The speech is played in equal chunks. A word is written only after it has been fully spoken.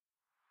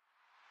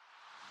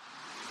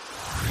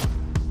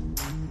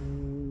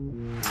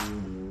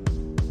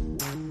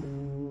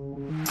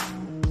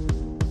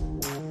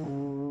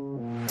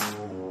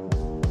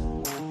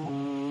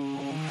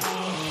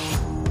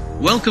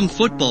Welcome,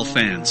 football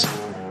fans.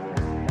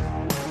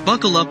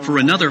 Buckle up for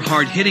another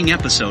hard-hitting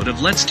episode of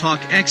Let's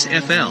Talk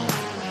XFL,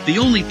 the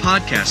only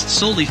podcast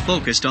solely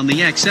focused on the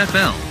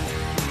XFL.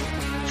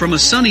 From a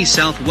sunny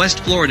Southwest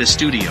Florida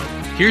studio,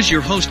 here's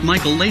your host,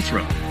 Michael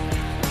Lathrop.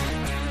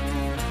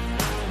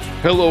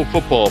 Hello,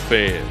 football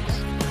fans.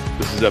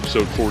 This is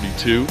episode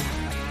 42,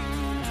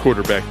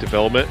 Quarterback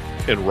Development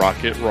and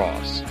Rocket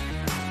Ross.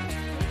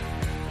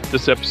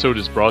 This episode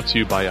is brought to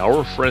you by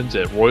our friends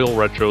at Royal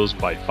Retros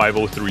by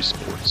 503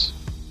 Sports.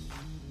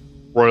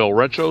 Royal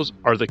Retros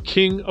are the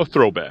king of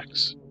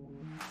throwbacks.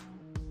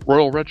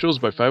 Royal Retros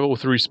by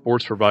 503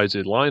 Sports provides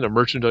a line of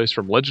merchandise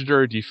from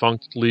legendary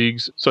defunct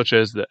leagues such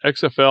as the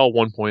XFL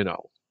 1.0.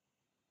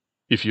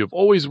 If you have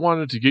always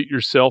wanted to get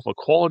yourself a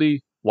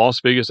quality Las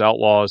Vegas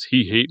Outlaws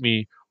He Hate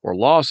Me or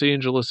Los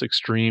Angeles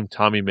Extreme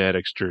Tommy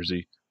Maddox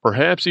jersey,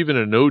 perhaps even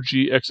an OG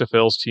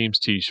XFL's team's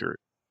t-shirt,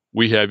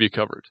 we have you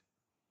covered.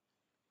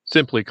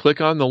 Simply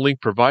click on the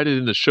link provided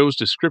in the show's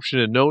description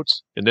and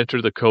notes and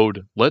enter the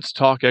code Let's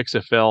Talk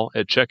XFL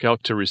at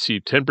checkout to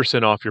receive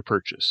 10% off your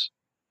purchase.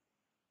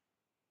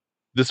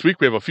 This week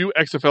we have a few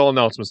XFL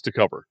announcements to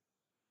cover.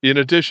 In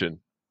addition,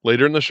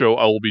 later in the show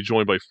I will be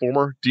joined by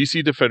former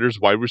DC Defenders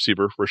wide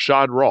receiver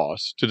Rashad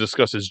Ross to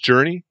discuss his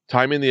journey,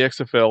 time in the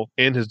XFL,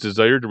 and his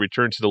desire to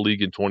return to the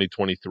league in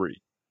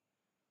 2023.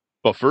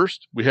 But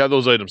first, we have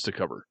those items to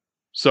cover.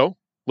 So,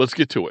 let's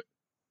get to it.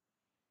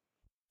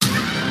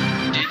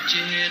 Did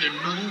you hear the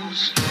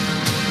news?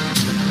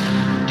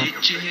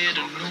 Did you hear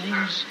the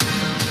news?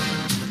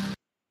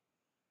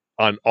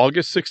 On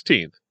August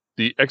 16th,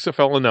 the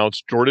XFL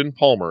announced Jordan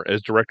Palmer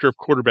as Director of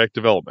Quarterback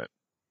Development.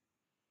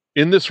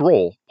 In this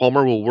role,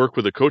 Palmer will work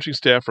with the coaching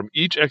staff from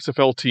each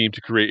XFL team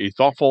to create a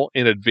thoughtful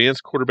and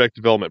advanced quarterback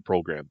development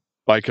program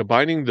by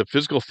combining the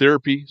physical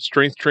therapy,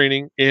 strength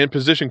training, and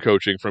position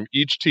coaching from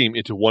each team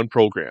into one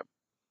program.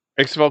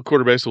 XFL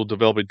quarterbacks will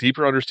develop a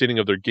deeper understanding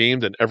of their game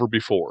than ever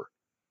before.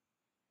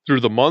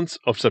 Through the months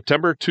of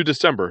September to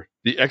December,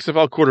 the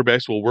XFL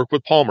quarterbacks will work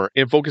with Palmer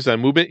and focus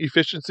on movement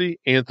efficiency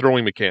and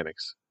throwing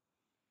mechanics.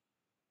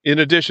 In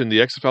addition, the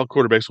XFL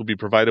quarterbacks will be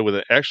provided with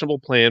an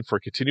actionable plan for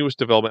continuous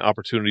development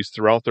opportunities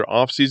throughout their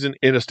offseason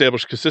and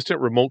establish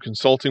consistent remote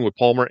consulting with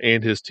Palmer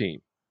and his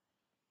team.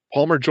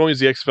 Palmer joins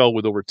the XFL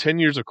with over 10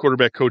 years of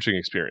quarterback coaching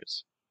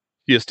experience.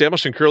 He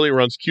established and currently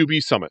runs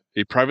QB Summit,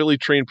 a privately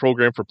trained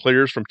program for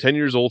players from 10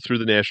 years old through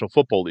the National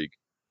Football League,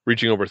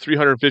 reaching over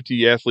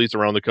 350 athletes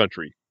around the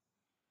country.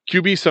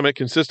 QB Summit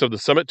consists of the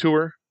Summit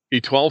Tour, a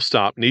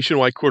 12-stop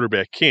nationwide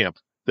quarterback camp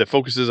that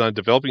focuses on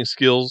developing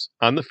skills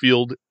on the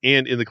field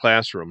and in the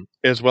classroom,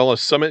 as well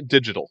as Summit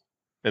Digital,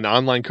 an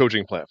online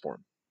coaching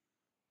platform.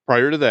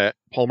 Prior to that,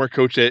 Palmer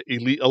coached at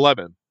Elite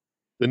 11,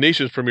 the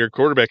nation's premier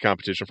quarterback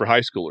competition for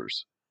high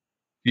schoolers.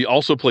 He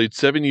also played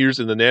 7 years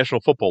in the National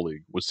Football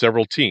League with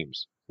several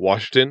teams: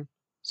 Washington,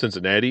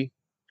 Cincinnati,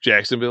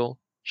 Jacksonville,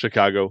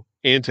 Chicago,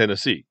 and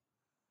Tennessee.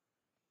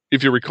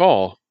 If you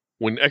recall,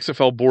 when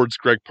XFL Board's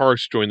Greg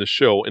Parks joined the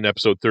show in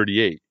episode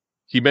 38,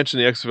 he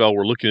mentioned the XFL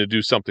were looking to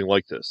do something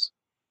like this.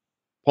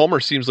 Palmer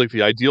seems like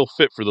the ideal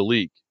fit for the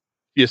league.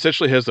 He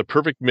essentially has the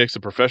perfect mix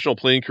of professional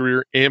playing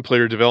career and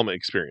player development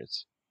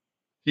experience.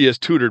 He has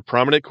tutored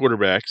prominent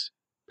quarterbacks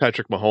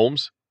Patrick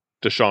Mahomes,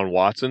 Deshaun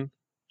Watson,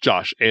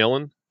 Josh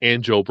Allen,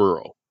 and Joe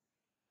Burrow.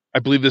 I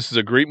believe this is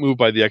a great move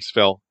by the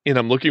XFL, and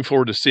I'm looking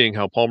forward to seeing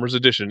how Palmer's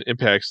addition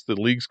impacts the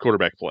league's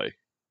quarterback play.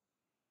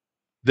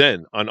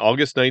 Then, on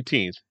August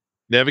 19th,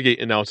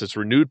 Navigate announced its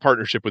renewed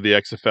partnership with the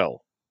XFL.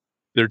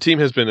 Their team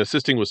has been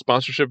assisting with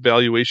sponsorship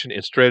valuation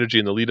and strategy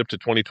in the lead-up to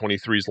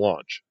 2023's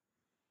launch.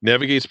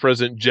 Navigate's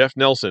president Jeff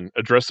Nelson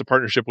addressed the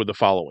partnership with the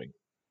following.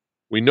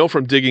 We know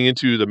from digging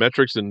into the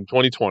metrics in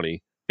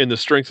 2020 and the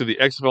strength of the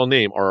XFL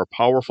name are a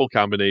powerful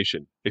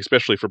combination,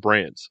 especially for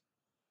brands.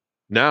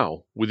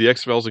 Now, with the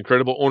XFL's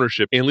incredible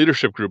ownership and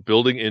leadership group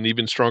building an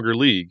even stronger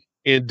league,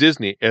 and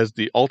Disney as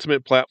the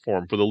ultimate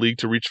platform for the league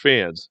to reach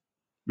fans,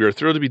 we are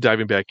thrilled to be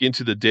diving back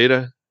into the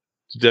data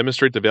to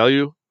demonstrate the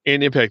value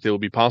and impact that will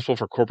be possible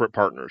for corporate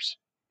partners.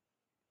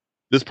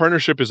 This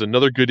partnership is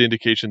another good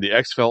indication the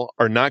XFL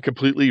are not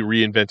completely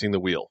reinventing the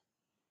wheel.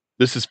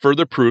 This is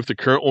further proof the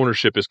current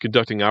ownership is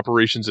conducting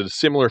operations in a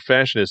similar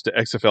fashion as to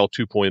XFL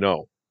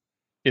 2.0.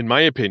 In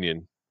my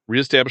opinion,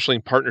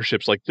 reestablishing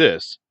partnerships like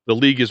this, the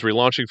league is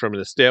relaunching from an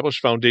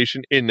established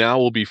foundation and now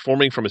will be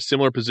forming from a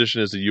similar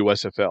position as the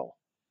USFL.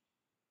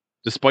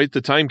 Despite the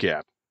time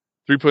gap,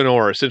 3.0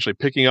 are essentially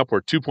picking up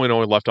where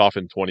 2.0 left off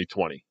in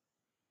 2020.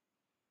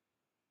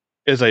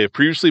 As I have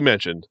previously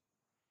mentioned,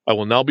 I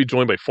will now be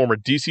joined by former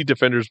DC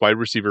Defenders wide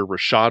receiver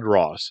Rashad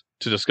Ross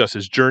to discuss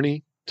his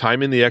journey,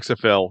 time in the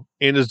XFL,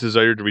 and his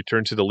desire to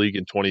return to the league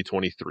in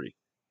 2023.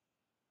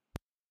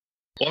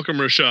 Welcome,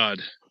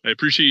 Rashad. I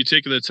appreciate you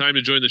taking the time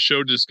to join the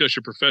show to discuss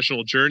your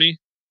professional journey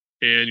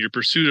and your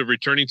pursuit of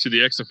returning to the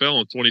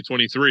XFL in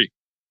 2023.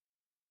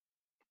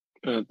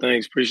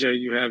 Thanks. Appreciate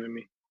you having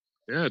me.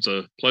 Yeah, it's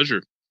a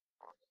pleasure.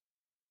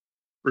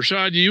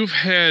 Rashad, you've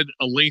had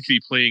a lengthy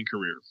playing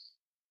career.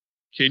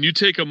 Can you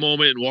take a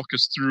moment and walk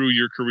us through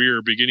your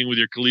career, beginning with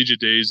your collegiate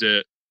days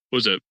at,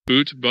 was it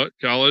Butte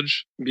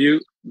College?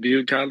 Butte,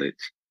 Butte College.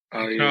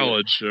 Oh, yeah.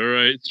 College, all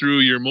right. Through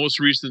your most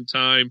recent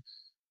time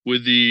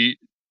with the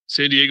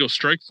San Diego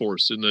Strike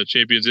Force in the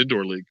Champions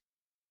Indoor League.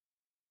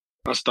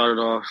 I started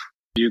off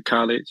Butte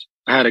College.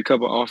 I had a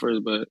couple offers,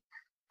 but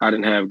I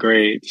didn't have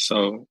grades,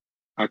 so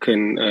I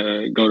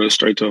couldn't go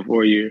straight to a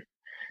 4-year.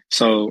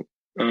 So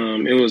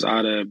it was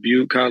out of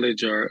Butte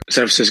College or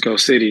San Francisco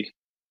City,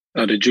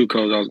 the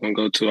JUCOs I was going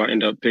to go to. I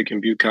ended up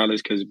picking Butte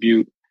College because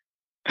Butte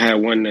had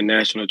won the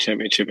national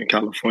championship in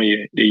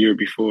California the year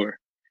before.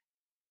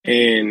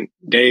 And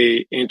their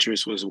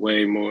interest was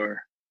way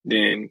more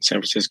than San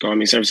Francisco. I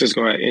mean, San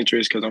Francisco had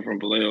interest because I'm from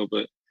Vallejo,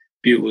 but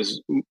Butte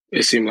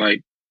it seemed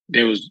like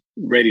they was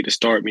ready to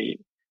start me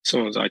as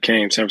soon as I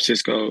came. San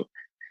Francisco,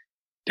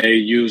 they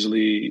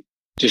usually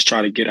just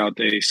try to get out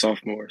their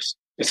sophomores.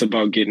 It's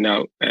about getting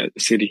out at the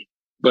city.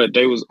 But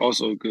they was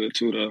also good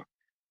too, though.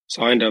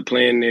 So I ended up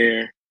playing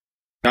there.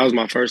 That was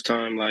my first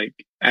time, like,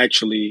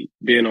 actually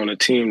being on a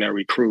team that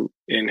recruit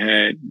and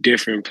had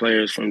different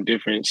players from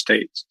different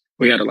states.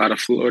 We had a lot of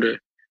Florida,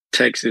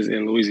 Texas,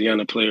 and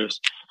Louisiana players.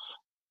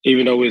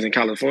 Even though we was in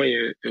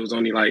California, it was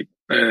only like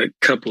a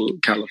couple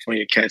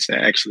California cats that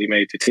actually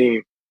made the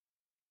team.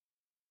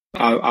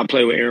 I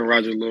played with Aaron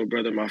Rodgers' little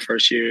brother my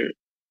first year.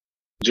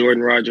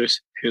 Jordan Rodgers,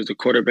 he was the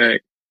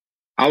quarterback.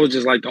 I was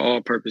just like the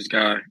all-purpose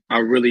guy. I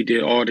really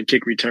did all the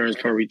kick returns,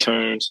 punt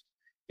returns,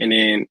 and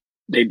then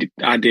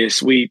I did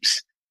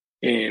sweeps,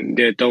 and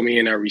they'd throw me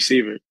in at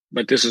receiver.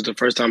 But this was the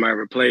first time I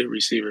ever played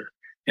receiver.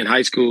 In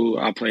high school,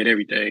 I played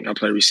everything. I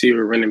played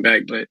receiver, running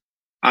back, but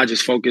I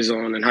just focused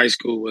on in high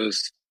school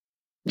was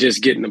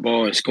just getting the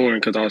ball and scoring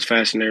because I was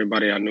faster than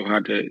everybody. I knew how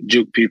to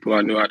juke people.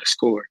 I knew how to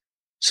score.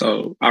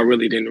 So I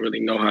really didn't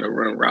really know how to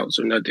run routes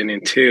or nothing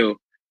until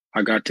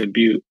I got to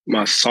Butte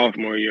my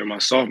sophomore year. My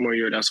sophomore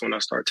year, that's when I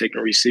started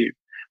taking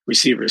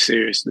receiver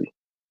seriously.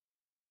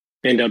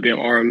 Ended up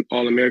being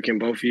All-American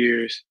both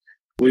years.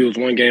 We was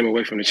one game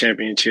away from the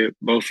championship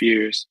both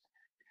years,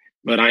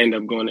 but I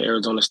ended up going to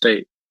Arizona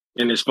State.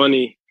 And it's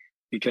funny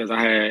because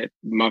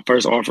my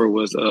first offer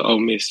was Ole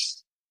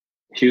Miss.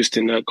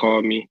 Houston Nutt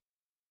called me.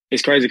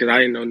 It's crazy because I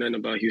didn't know nothing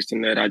about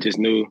Houston Nutt. I just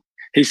knew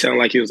he sounded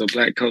like he was a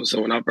black coach.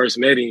 So when I first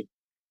met him,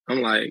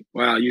 I'm like,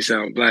 wow, you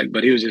sound black.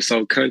 But he was just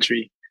so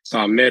country. So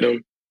I met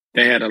him.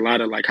 They had a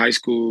lot of like high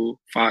school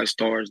 5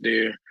 stars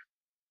there.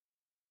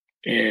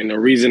 And the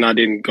reason I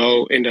didn't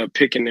go, end up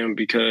picking them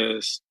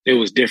because it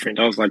was different.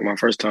 That was like my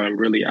first time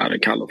really out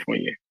of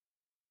California.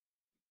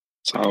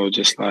 So I was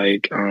just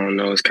like, I don't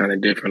know, it's kind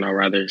of different. I'd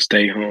rather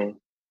stay home.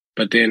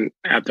 But then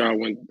after I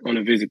went on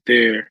a visit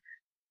there,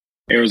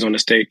 Arizona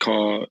State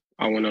called.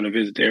 I went on a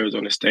visit to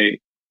Arizona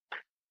State.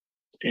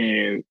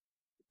 And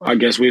I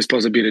guess we were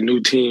supposed to be the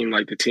new team,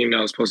 like the team that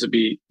was supposed to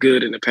be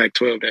good in the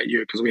Pac-12 that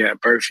year because we had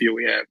Burfield,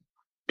 we had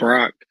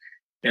Brock,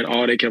 and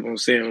all they kept on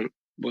saying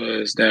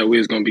was that we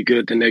was going to be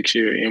good the next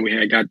year. And we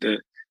had got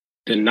the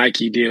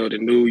Nike deal, the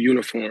new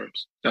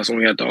uniforms. That's when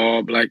we had the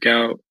all black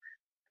out.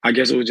 I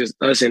guess it was just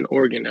us in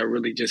Oregon that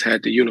really just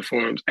had the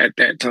uniforms at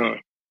that time.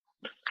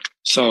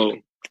 So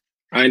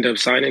I ended up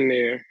signing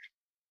there.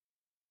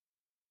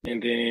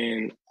 And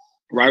then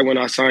right when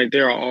I signed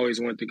there, I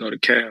always wanted to go to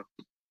Cal.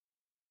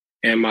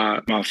 And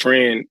my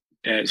friend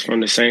that's from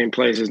the same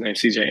place, his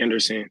name's CJ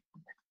Anderson,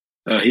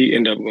 he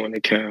ended up going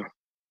to Cal.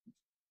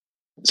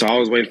 So I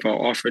was waiting for an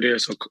offer there.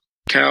 So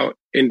Cal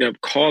ended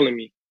up calling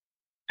me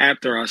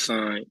after I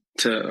signed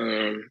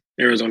to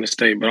Arizona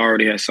State, but I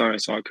already had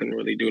signed, so I couldn't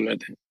really do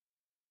nothing.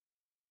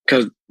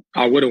 Because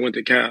I would have went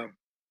to Cal,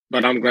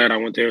 but I'm glad I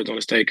went to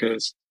Arizona State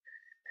because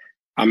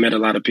I met a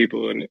lot of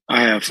people and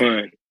I had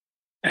fun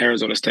at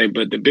Arizona State.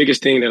 But the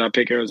biggest thing that I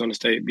picked Arizona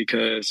State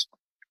because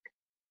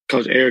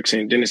Coach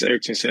Dennis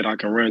Erickson said I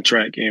can run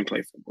track and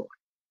play football.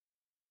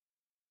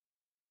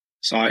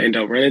 So I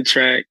ended up running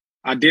track.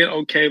 I did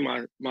okay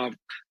my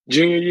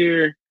junior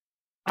year.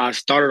 I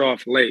started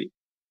off late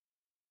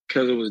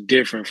because it was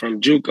different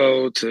from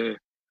JUCO to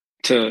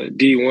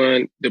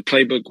D1. The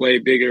playbook way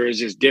bigger. It's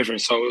just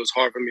different. So it was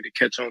hard for me to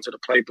catch on to the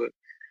playbook.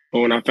 But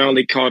when I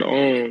finally caught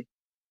on,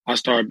 I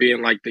started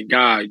being like the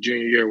guy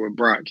junior year with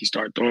Brock. He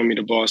started throwing me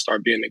the ball,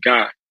 started being the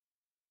guy.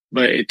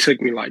 But it took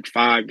me like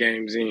 5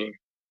 games in.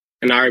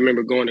 And I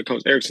remember going to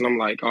Coach Erickson. I'm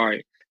like, all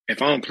right,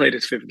 if I don't play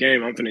this 5th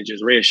game, I'm finna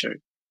just redshirt.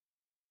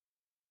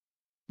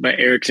 But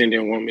Erickson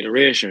didn't want me to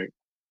redshirt.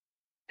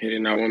 He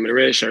did not want me to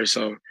redshirt.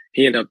 So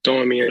he ended up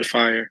throwing me in the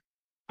fire.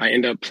 I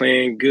ended up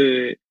playing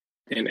good.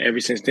 And ever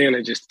since then,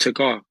 it just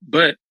took off.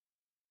 But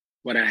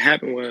what had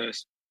happened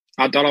was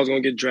I thought I was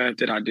going to get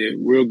drafted. I did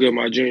real good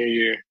my junior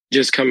year,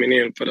 just coming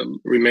in for the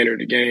remainder of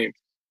the game.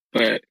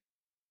 But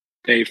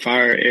they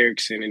fired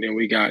Erickson, and then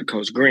we got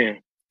Coach Graham.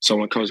 So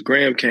when Coach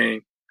Graham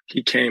came,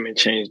 he came and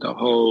changed the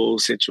whole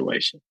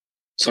situation.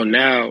 So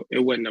now it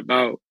wasn't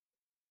about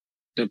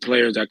the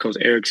players that Coach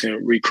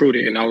Erickson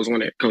recruited, and I was one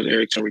that Coach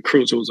Erickson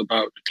recruits. It was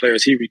about the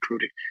players he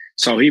recruited.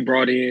 So he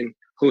brought in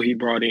who he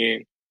brought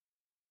in.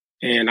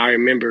 And I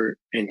remember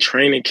in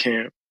training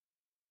camp,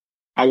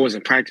 I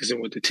wasn't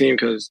practicing with the team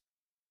because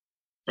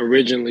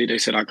originally they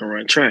said I could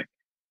run track.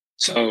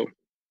 So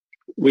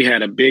we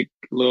had a big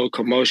little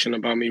commotion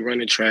about me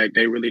running track.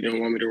 They really didn't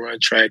want me to run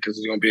track because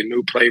it's going to be a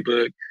new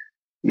playbook,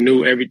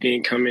 new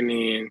everything coming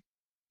in,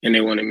 and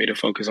they wanted me to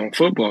focus on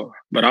football.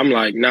 But I'm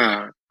like,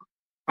 nah,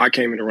 I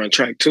came in to run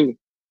track too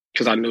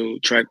because I knew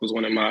track was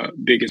one of my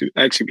biggest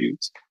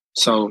attributes.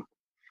 So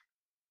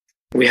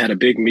we had a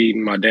big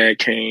meeting. My dad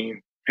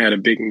came, had a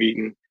big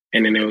meeting,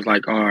 and then it was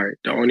like, all right,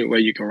 the only way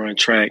you can run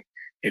track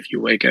if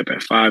you wake up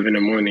at 5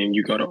 a.m,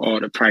 you go to all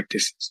the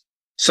practices.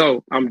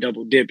 So I'm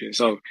double dipping.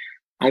 So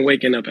I'm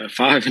waking up at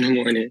 5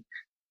 a.m,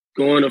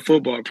 going to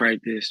football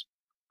practice,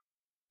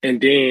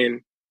 and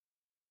then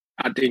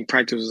I think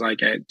practice was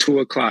like at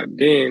 2:00.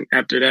 Then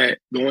after that,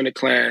 going to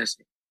class,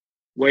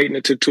 waiting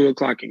until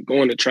 2:00 and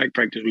going to track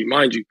practice.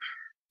 Remind you,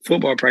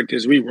 football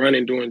practice, we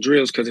running doing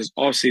drills because it's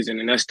off season,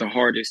 and that's the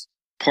hardest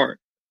part.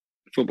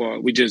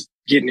 Football, we just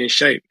getting in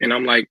shape. And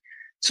I'm like,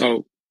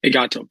 so it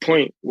got to a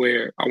point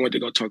where I went to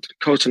go talk to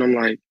the coach, and I'm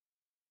like,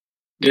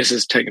 this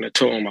is taking a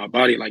toll on my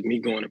body, like me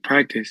going to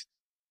practice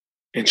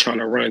and trying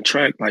to run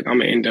track. Like I'm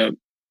gonna end up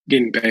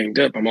getting banged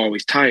up. I'm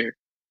always tired.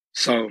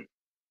 So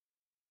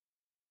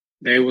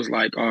they was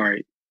like, all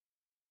right,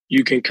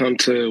 you can come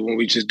to when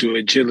we just do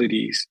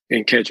agilities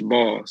and catch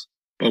balls.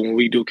 But when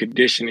we do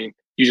conditioning,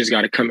 you just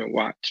got to come and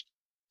watch.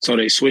 So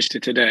they switched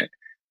it to that.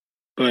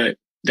 But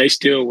they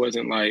still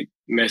wasn't like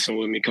messing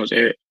with me. Coach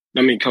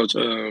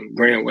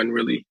Graham wasn't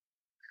really,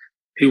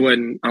 I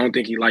don't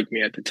think he liked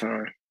me at the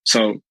time.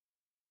 So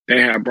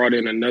they had brought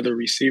in another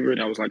receiver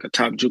that was like a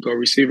top JUCO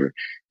receiver.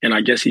 And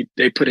I guess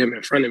they put him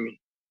in front of me.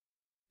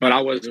 But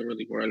I wasn't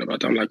really worrying about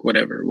that. I'm like,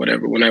 whatever.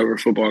 Whenever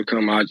football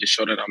come, I'll just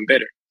show that I'm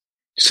better.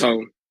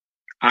 So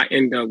I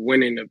end up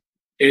winning the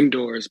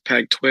indoors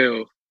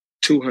Pac-12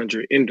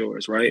 200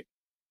 indoors, right?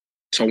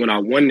 So when I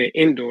won the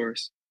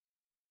indoors,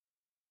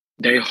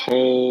 their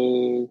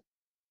whole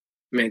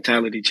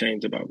mentality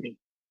changed about me.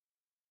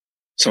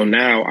 So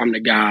now I'm the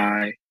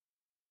guy.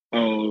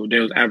 Oh, they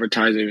was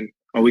advertising,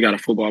 oh, we got a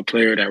football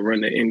player that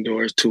run the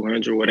indoors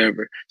 200,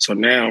 whatever. So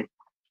now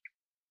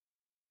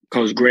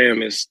Coach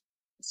Graham is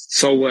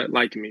so what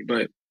liked me,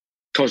 but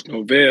Coach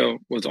Novell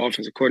was the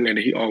offensive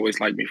coordinator. He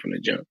always liked me from the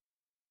jump.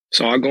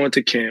 So I go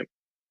into camp.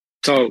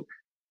 So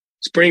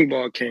spring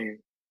ball came.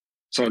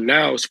 So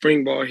now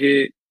spring ball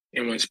hit,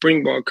 and when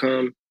spring ball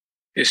come,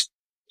 it's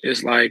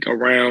like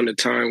around the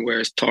time where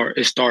it's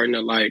starting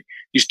to like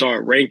you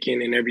start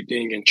ranking and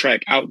everything and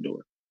track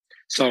outdoor.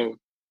 So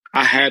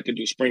I had to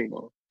do spring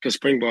ball because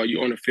spring ball,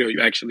 you on the field,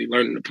 you actually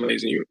learning the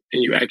plays and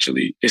you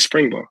actually it's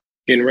spring ball,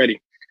 getting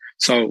ready.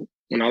 So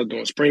when I was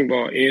doing spring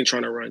ball and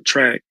trying to run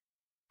track,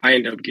 I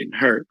ended up getting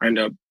hurt. I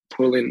ended up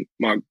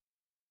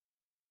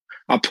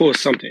I pulled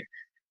something.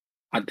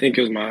 I think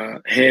it was my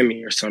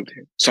hammy or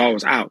something. So I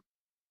was out.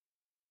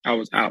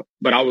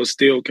 But I was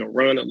still can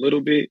run a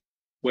little bit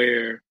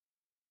where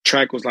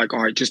track was like,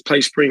 all right, just play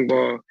spring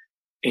ball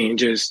and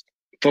just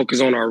focus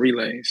on our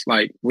relays.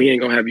 Like, we ain't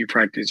going to have you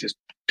practice. Just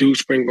do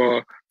spring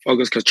ball,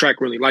 focus, because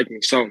track really liked me.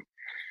 So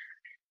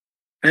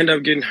I ended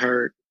up getting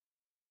hurt.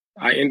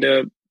 I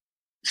ended up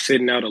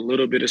sitting out a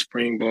little bit of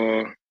spring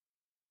ball.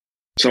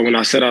 So when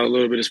I set out a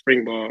little bit of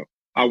spring ball,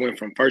 I went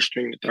from first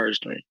string to third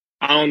string.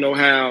 I don't know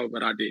how,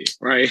 but I did,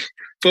 right?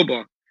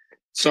 Football.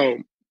 So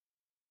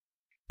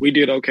we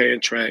did okay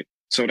in track.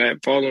 So that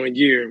following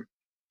year,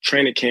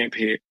 training camp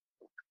hit.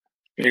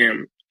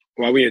 And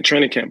while we in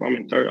training camp,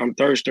 I'm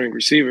third string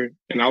receiver,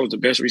 and I was the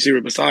best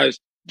receiver besides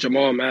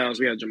Jamal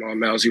Miles. We had Jamal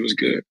Miles. He was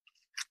good.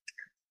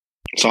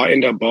 So I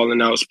ended up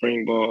balling out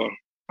spring ball.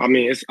 I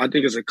mean, I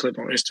think it's a clip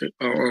on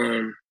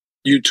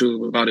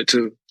YouTube about it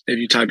too. If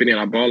you type it in,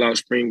 I ball out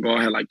spring ball,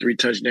 had like 3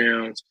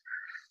 touchdowns.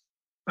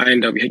 I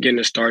ended up getting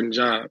a starting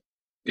job.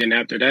 Then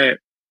after that,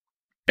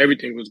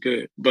 everything was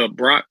good. But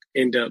Brock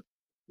ended up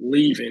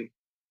leaving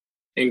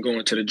and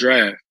going to the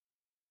draft.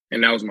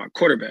 And that was my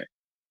quarterback.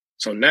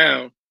 So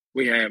now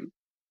we have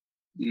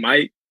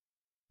Mike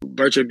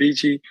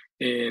Bertrabici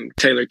and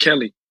Taylor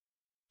Kelly.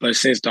 But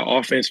since the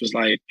offense was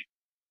like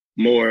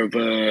more of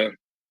a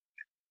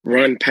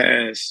run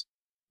pass,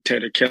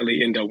 Taylor Kelly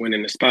ended up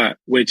winning the spot,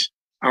 which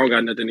I don't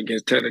got nothing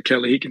against Taylor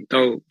Kelly. He can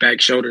throw back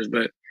shoulders,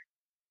 but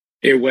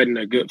it wasn't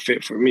a good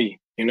fit for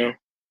me,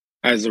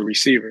 as a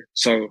receiver.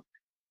 So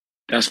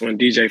that's when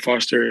DJ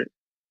Foster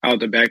out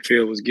the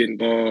backfield was getting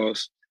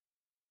balls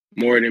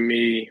more than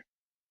me.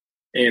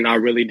 And I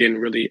really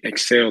didn't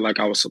excel like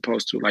I was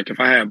supposed to. Like if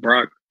I had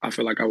Brock, I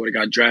feel like I would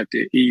have got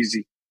drafted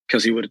easy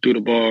because he would have threw the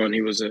ball and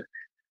he was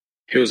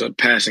a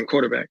passing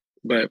quarterback.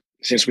 But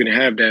since we didn't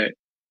have that,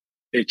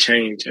 it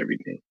changed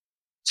everything.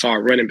 So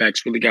our running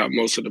backs really got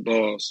most of the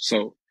balls.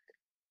 So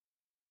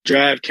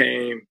draft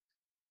came.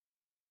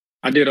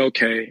 I did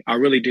okay. I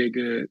really did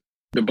good.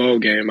 The bowl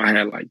game, I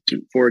had like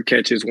 4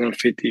 catches,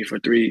 150 for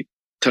 3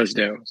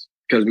 touchdowns.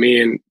 Because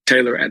me and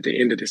Taylor at the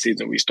end of the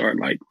season, we started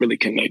like really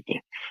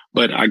connecting.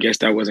 But I guess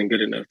that wasn't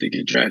good enough to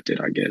get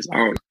drafted, I guess. I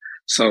don't know.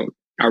 So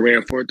I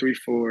ran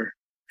 4.34,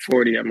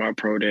 40 at my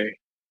pro day.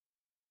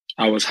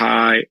 I was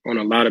high on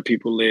a lot of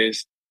people's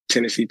lists.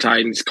 Tennessee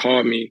Titans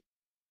called me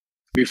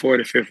before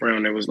the 5th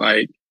round. It was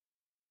like,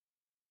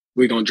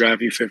 we're going to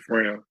draft you 5th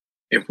round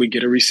if we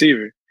get a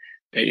receiver.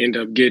 they end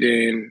up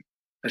getting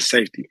a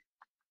safety.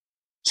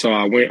 So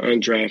I went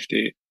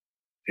undrafted,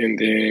 and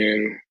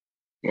then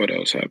what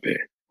else happened?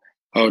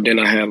 Oh, then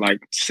I had like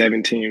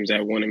 7 teams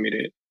that wanted me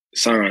to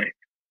sign.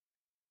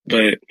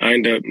 But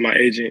my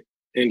agent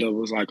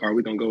was like, are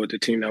we going to go with the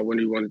team that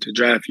really wanted to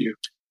draft you?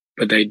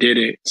 But they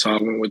didn't, so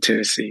I went with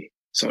Tennessee.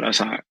 So that's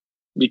how I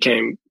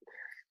became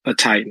a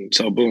Titan.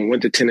 So boom,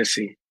 went to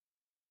Tennessee.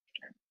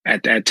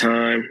 At that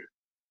time,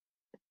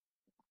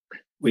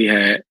 we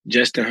had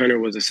Justin Hunter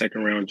was a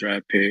 2nd-round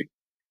draft pick.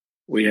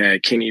 We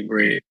had Kenny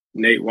Britt.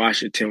 Nate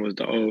Washington was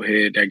the old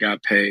head that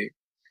got paid.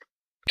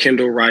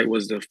 Kendall Wright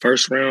was the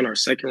 1st-round or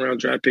 2nd-round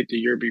draft pick the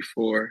year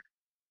before.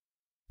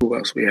 Who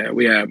else we had?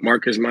 We had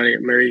Marcus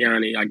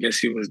Mariani. I guess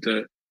he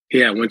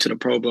had went to the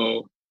Pro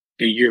Bowl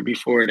the year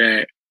before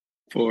that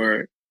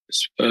for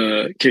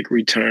kick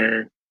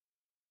return.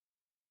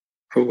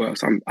 Who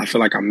else? I feel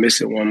like I'm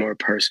missing one more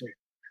person.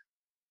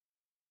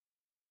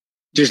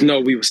 Just know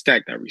we were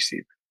stacked at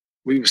receiver.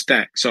 We were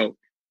stacked. So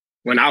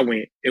when I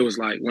went, it was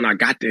like when I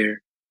got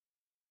there,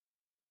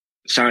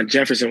 Sean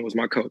Jefferson was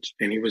my coach.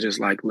 And he was just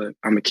like, look,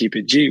 I'm going to keep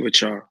it G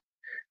with y'all.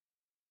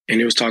 And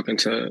he was talking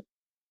to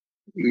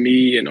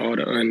me and all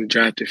the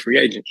undrafted free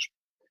agents.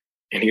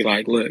 And he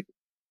like, look,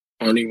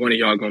 only one of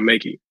y'all going to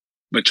make it,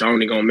 but y'all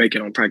only going to make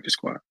it on practice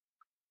squad.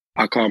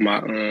 I called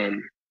my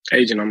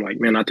agent. I'm like,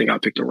 man, I think I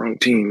picked the wrong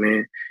team,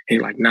 man. He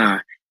like, nah,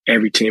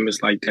 every team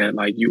is like that.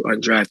 Like, you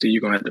undrafted,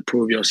 you're going to have to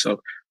prove yourself.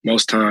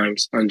 Most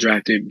times,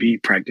 undrafted be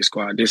practice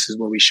squad. This is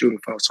what we shooting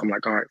for. So I'm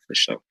like, all right, for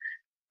sure.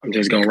 I'm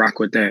just going to rock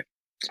with that.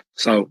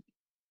 So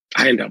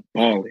I ended up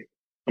balling.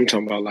 I'm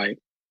talking about like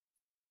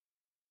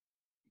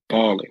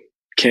balling,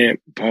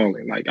 camp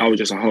balling. Like I was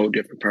just a whole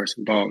different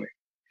person balling.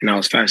 And I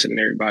was faster than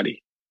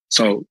everybody.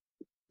 So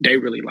they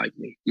really liked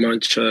me.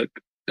 Munchuk,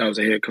 that was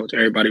a head coach.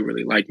 Everybody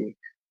really liked me.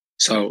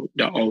 So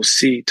the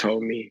OC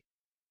told me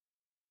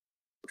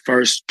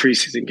first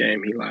preseason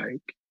game, he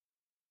like,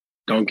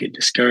 don't get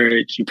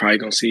discouraged. You probably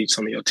going to see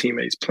some of your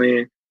teammates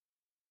playing,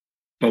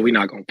 but we're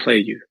not going to play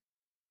you.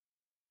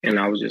 And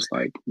I was just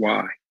like,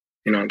 why?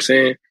 You know what I'm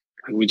saying?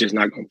 Like, we just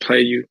not going to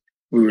play you.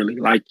 We really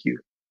like you.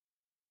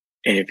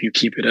 And if you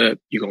keep it up,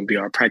 you're going to be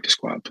our practice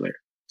squad player.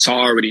 So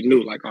I already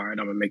knew, like, all right,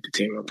 I'm going to make the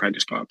team a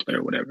practice squad player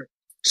or whatever.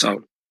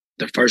 So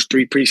the first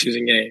 3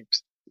 preseason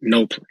games,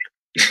 no play.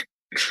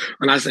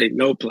 When I say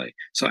no play,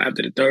 so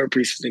after the 3rd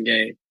preseason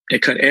game, they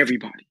cut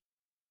everybody.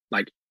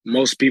 Like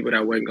most people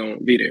that weren't going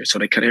to be there. So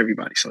they cut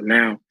everybody. So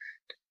now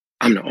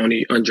I'm the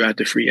only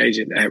undrafted free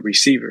agent at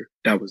receiver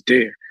that was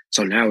there.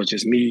 So now it's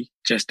just me,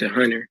 Justin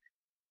Hunter,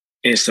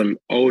 and some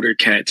older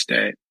cats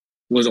that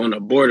was on the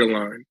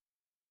borderline.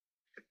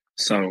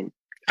 So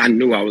I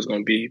knew I was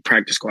going to be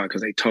practice squad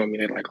because they told me,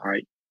 they're like, all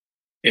right,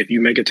 if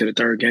you make it to the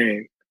 3rd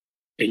game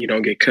and you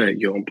don't get cut,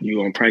 you're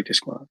on practice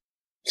squad.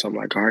 So I'm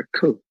like, all right,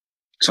 cool.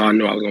 So I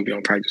knew I was going to be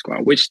on practice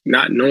squad, which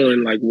not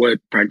knowing like what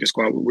practice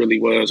squad really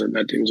was or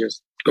nothing,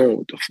 just going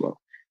with the flow.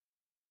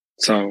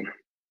 So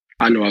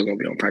I knew I was going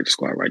to be on practice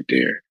squad right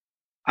there.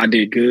 I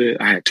did good.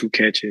 I had 2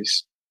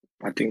 catches,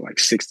 I think like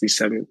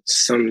 67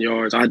 some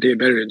yards. I did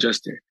better than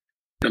Justin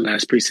the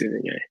last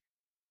preseason game.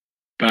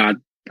 But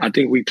I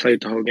think we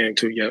played the whole game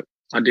too. Yep.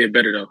 I did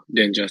better though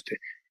than Justin.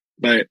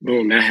 But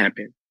boom, that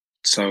happened.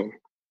 So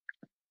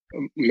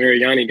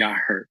Mariani got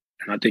hurt.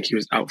 And I think he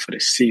was out for the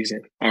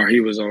season. Or he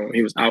was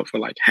out for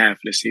like half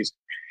the season.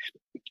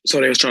 So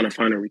they was trying to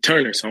find a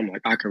returner. So I'm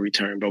like, I can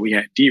return. But we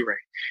had D-Ray.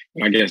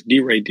 And I guess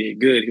D-Ray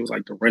did good. He was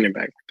like the running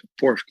back,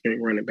 the 4th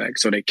string running back.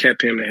 So they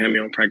kept him. They had me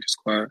on practice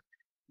squad.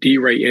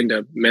 D-Ray ended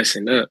up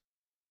messing up.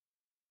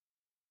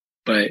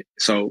 But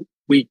so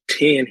week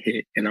 10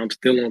 hit and I'm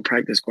still on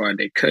practice squad.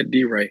 They cut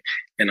D-Ray.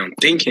 And I'm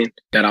thinking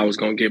that I was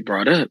going to get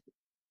brought up.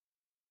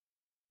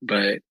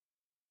 But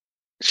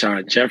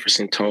Sean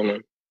Jefferson told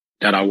him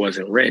that I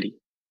wasn't ready.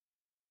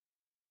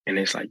 And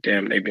it's like,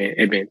 damn, it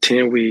been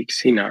 10 weeks.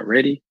 He not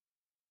ready.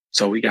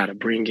 So we got to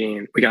bring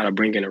in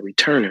a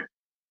returner.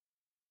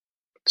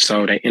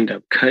 So they end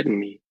up cutting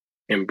me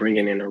and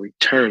bringing in a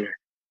returner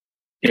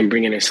and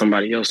bringing in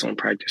somebody else on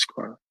practice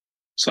squad.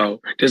 So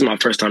this is my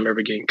first time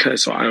ever getting cut.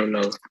 So I don't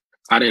know.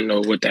 I didn't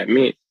know what that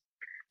meant.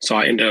 So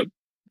I end up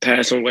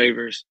passing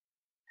waivers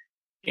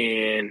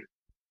and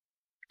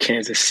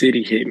Kansas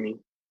City hit me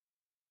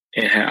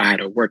and I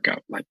had a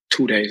workout like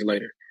 2 days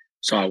later.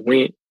 So I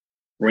went,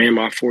 ran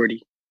my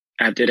 40.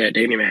 After that,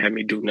 they didn't even have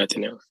me do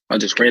nothing else. I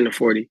just ran the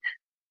 40.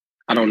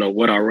 I don't know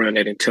what I run.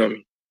 They didn't tell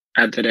me.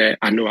 After that,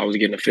 I knew I was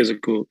getting a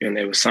physical and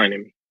they were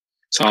signing me.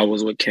 So I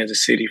was with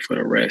Kansas City for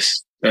the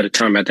rest of the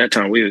time. At that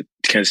time,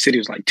 Kansas City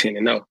was like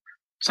 10-0.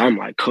 So I'm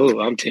like, cool,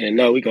 I'm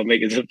 10-0. We gonna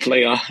make it to the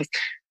playoffs.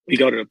 We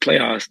go to the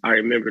playoffs. I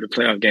remember the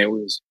playoff game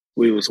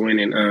we was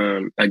winning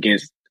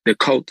against the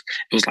Colts.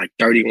 It was like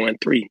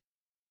 31-3.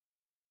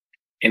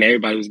 And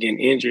everybody was getting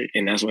injured.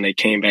 And that's when they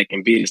came back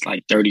and beat us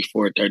like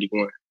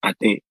 34-31, I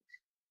think.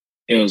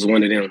 It was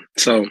one of them.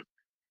 So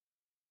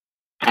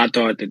I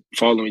thought the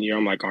following year,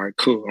 I'm like, all right,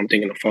 cool. I'm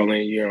thinking the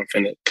following year I'm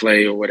finna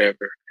play or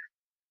whatever.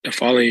 The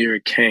following year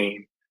it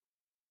came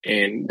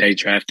and they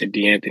drafted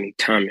DeAnthony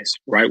Thomas.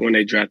 Right when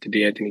they drafted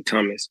DeAnthony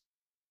Thomas,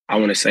 I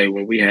want to say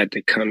when we had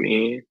to come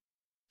in,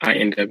 I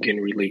ended up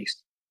getting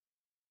released.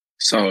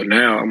 So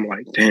now I'm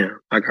like, damn,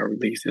 I got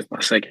released. It's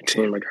my second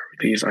team. I got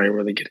released. I didn't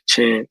really get a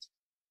chance.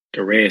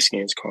 The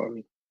Redskins called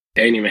me.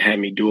 They didn't even have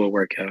me do a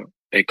workout.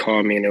 They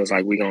called me and it was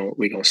like, we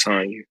gonna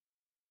sign you.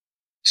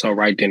 So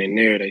right then and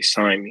there, they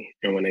signed me.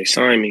 And when they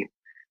signed me,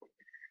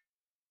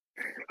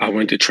 I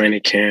went to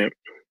training camp.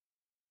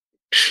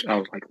 I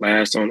was like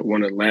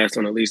one of the last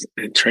on the list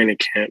in training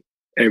camp,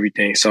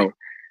 everything. So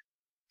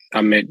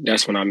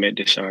that's when I met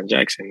Deshaun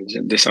Jackson.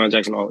 Deshaun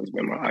Jackson always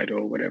been my idol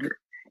or whatever.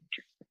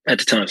 At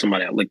the time,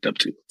 somebody I looked up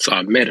to. So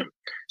I met him.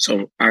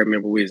 So I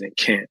remember we was in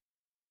camp.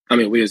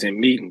 We was in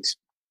meetings.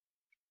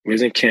 We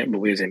was in camp, but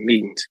we was in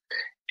meetings.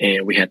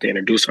 And we had to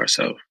introduce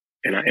ourselves.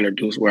 And I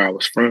introduced where I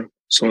was from.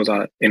 As soon as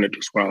I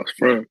introduced where I was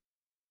from,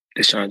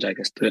 Deshaun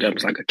Jackson stood up and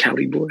was like, a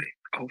Cali boy?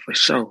 Oh, for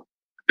sure.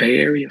 Bay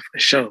Area, for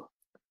sure.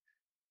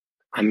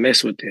 I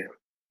messed with them.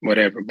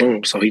 Whatever,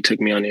 boom. So he took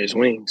me under his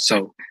wing.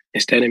 So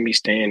instead of me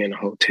staying in a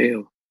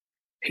hotel,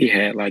 he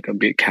had like a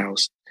big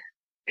house.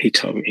 He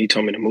told me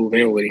to move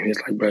in with him. He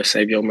was like, bro,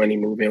 save your money,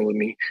 move in with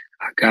me.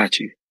 I got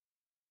you.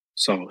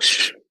 So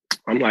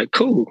I'm like,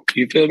 cool.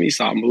 You feel me?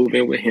 So I move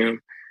in with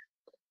him.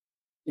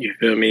 You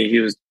feel me?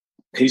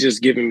 He's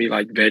just giving me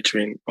like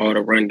veteran, all the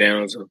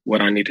rundowns of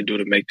what I need to do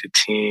to make the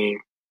team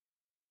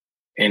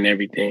and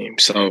everything.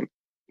 So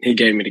he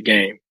gave me the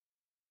game.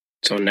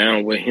 So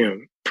now with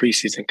him,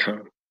 preseason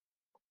come.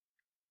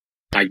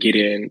 I get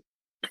in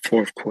the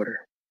fourth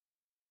quarter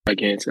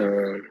against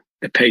the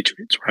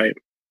Patriots, right?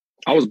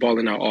 I was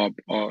balling out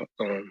all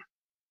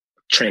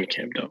training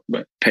camp though,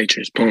 but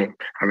Patriots, boom.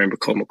 I remember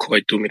Colt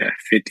McCoy threw me that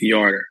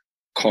 50-yarder,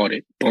 caught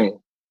it, boom.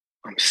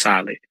 I'm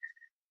solid.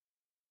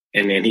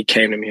 And then he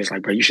came to me, he was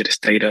like, bro, you should have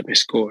stayed up and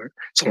scored.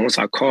 So once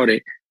I caught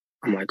it,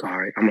 I'm like, all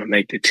right, I'm going to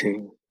make the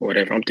team or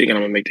whatever. I'm thinking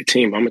I'm going to make the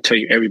team. But I'm going to tell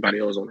you everybody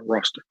else on the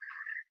roster.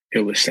 It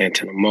was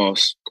Santana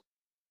Moss.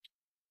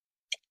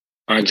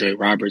 Andre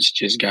Roberts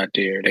just got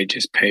there. They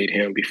just paid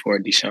him before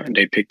Deshaun.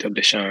 They picked up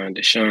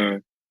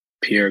Deshaun,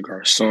 Pierre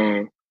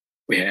Garçon.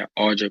 We had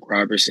Aldrick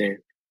Robertson.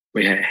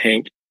 We had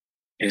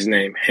his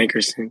name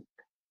Hankerson.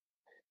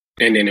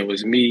 And then it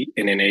was me.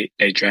 And then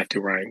they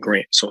drafted Ryan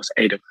Grant. So it's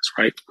 8 of us,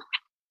 right?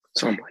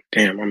 So I'm like,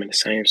 damn, I'm in the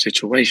same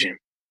situation.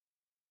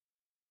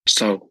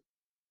 So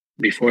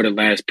before the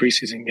last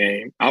preseason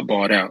game, I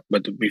bought out.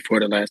 But before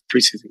the last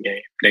preseason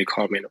game, they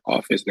called me in the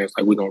office and they was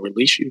like, we're going to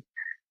release you.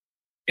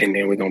 And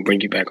then we're going to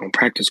bring you back on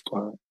practice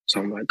squad. So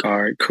I'm like,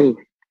 all right, cool.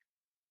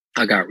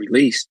 I got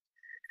released.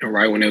 And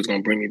right when they was going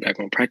to bring me back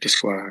on practice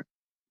squad,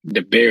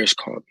 the Bears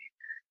called me.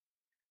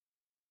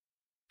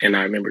 And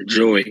I remember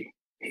Joey,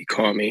 he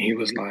called me. He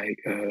was like,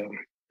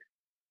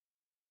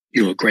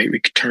 you're a great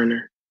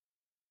returner.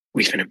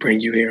 We finna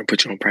bring you here and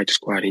put you on practice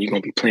squad and you're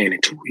going to be playing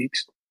in 2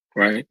 weeks,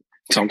 right?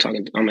 So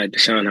I'm at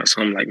Deshaun house.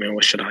 So I'm like, man,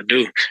 what should I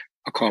do?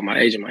 I called my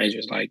agent. My agent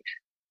was like,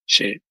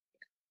 shit,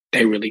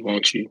 they really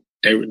want you.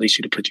 They release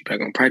you to put you back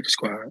on practice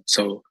squad.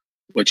 So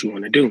what you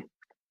want to do?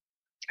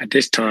 At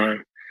this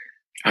time,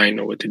 I didn't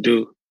know what to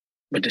do.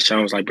 But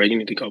Deshaun was like, bro, you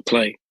need to go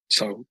play.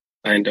 So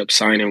I ended up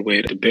signing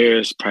with the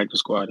Bears practice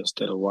squad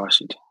instead of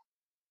Washington.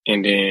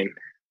 And then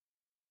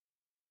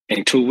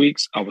in 2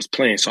 weeks, I was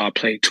playing. So I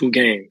played 2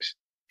 games.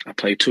 I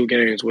played 2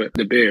 games with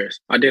the Bears.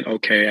 I did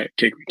okay at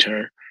kick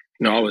return.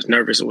 I was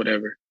nervous or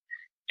whatever.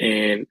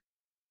 And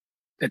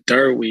the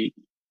 3rd week,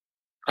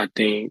 I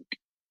think,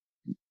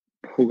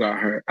 who got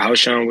hurt?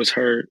 Alshon was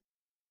hurt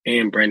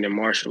and Brandon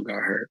Marshall got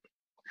hurt.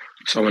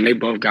 So when they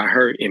both got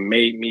hurt, it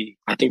made me,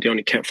 I think they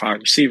only kept 5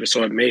 receivers,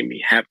 so it made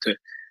me have to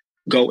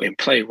go and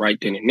play right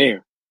then and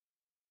there.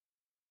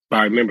 But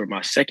I remember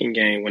my second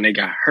game when they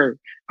got hurt,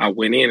 I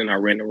went in and I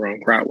ran the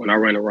wrong route. When I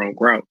ran the wrong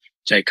route,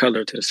 Jay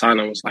Cutler to the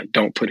sideline was like,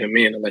 don't put him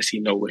in unless he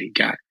know what he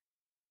got.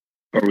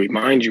 But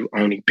remind you,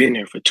 I only been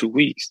there for 2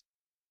 weeks.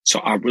 So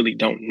I really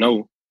don't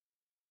know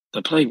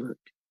the playbook.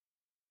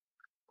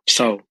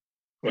 So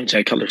when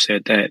Jay Cutler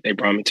said that, they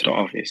brought me to the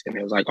office and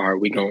it was like, all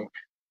right, we're going to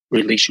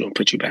release you and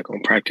put you back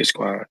on practice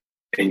squad.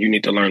 And you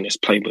need to learn this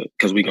playbook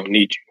because we're going to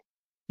need you.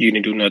 You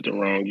didn't do nothing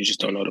wrong. You just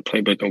don't know the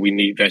playbook and we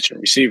need veteran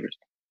receivers,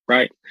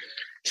 right?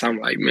 So I'm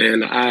like,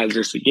 man, the odds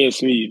just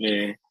against me,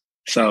 man.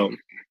 So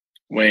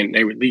when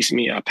they released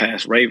me, I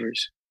passed waivers.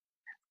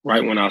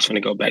 Right when I was going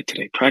to go back to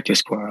their practice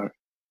squad,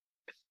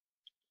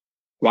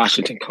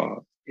 Washington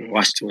called. And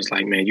Washington was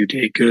like, man, you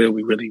did good.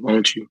 We really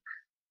want you.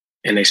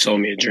 And they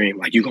sold me a dream.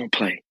 Like, you going to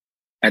play.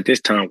 At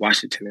this time,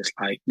 Washington is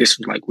like, this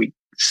was like week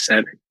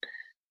 7.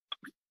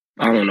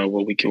 I don't know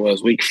what week it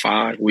was. Week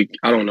 5.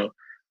 I don't know.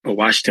 But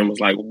Washington was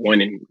like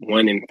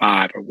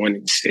 1-5 or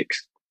 1-6,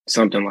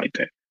 something like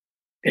that.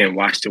 And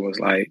Washington was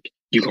like,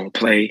 you going to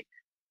play.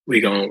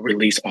 We going to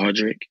release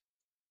Aldrick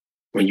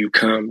when you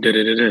come,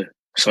 da-da-da-da.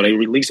 So they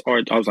released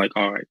Aldrick. I was like,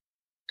 all right.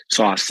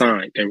 So I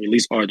signed. They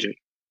released Aldrick.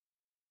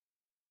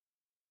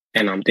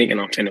 And I'm thinking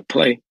I'm finna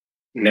play.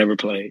 Never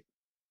played.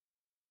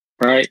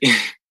 Right?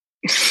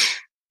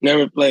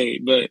 Never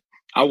played. But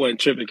I wasn't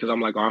tripping because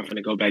I'm like, oh, I'm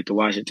finna go back to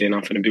Washington.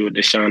 I'm finna be with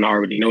Deshaun. I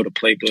already know the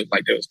playbook.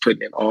 Like, they was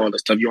putting in all the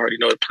stuff. You already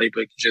know the playbook.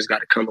 You just got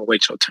to come and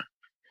wait your turn.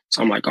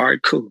 So I'm like, all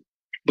right, cool.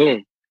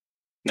 Boom.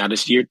 Now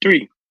this year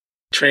 3,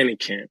 training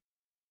camp.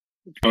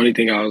 The only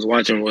thing I was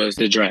watching was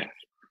the draft.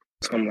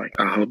 So I'm like,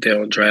 I hope they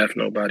don't draft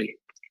nobody.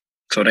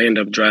 So they end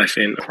up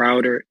drafting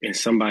Crowder and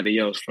somebody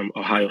else from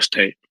Ohio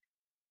State.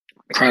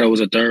 Crowder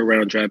was a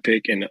 3rd-round draft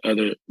pick, and the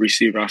other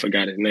receiver, I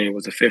forgot his name,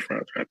 was a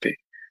 5th-round draft pick.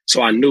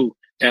 So I knew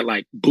that,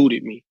 like,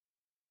 booted me.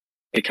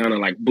 It kind of,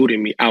 like, booted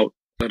me out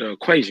of the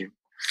equation.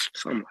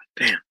 So I'm like,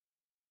 damn.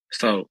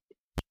 So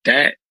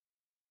that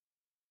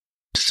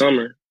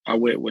summer, I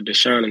went with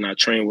Deshaun, and I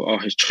trained with all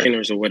his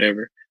trainers or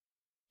whatever,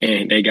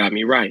 and they got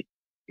me right.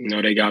 You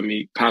know, they got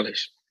me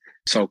polished.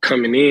 So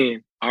coming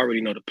in, I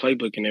already know the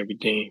playbook and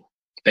everything.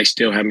 They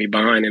still have me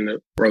behind in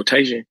the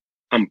rotation.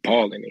 I'm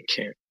balling in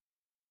camp.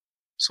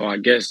 So I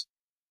guess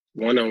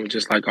one of them was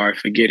just like, all right,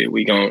 forget it.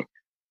 We gonna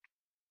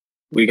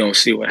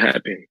see what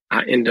happened.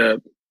 I end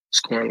up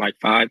scoring like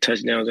 5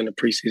 touchdowns in the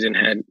preseason,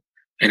 had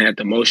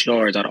the most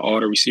yards out of all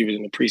the receivers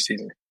in the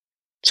preseason.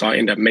 So I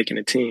end up making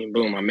the team.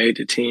 Boom, I made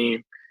the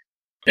team.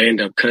 They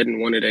end up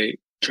cutting one of their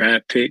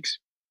draft picks.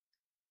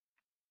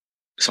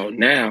 So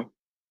now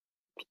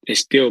it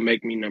still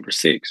make me number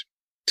 6.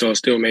 So it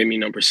still made me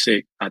number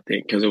 6, I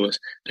think, because it was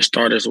the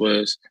starters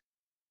was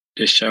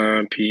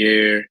Deshaun,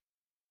 Pierre,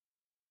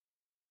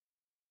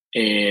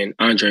 and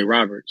Andre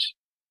Roberts.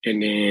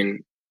 And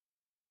then,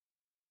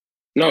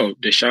 no,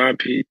 Deshaun,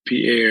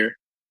 Pierre,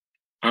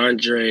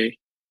 Andre,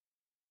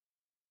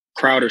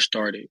 Crowder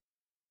started.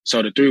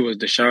 So the 3 was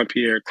Deshaun,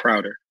 Pierre,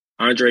 Crowder.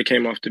 Andre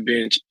came off the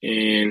bench,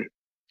 and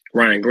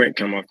Ryan Grant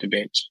came off the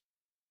bench.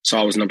 So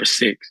I was number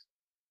 6.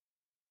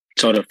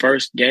 So the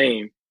first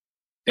game,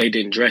 they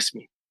didn't dress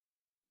me.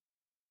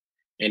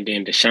 And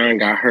then Deshaun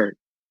got hurt.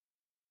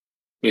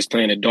 He was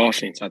playing the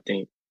Dolphins, I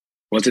think.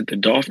 Was it the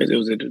Dolphins? It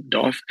was the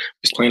Dolphins.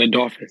 He was playing the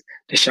Dolphins.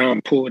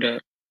 Deshaun pulled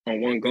up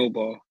on one go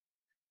ball.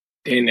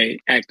 Then they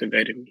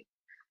activated me.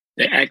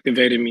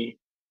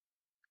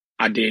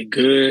 I did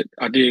good.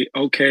 I did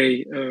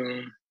okay.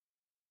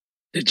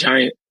 The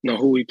Giants, no,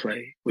 who we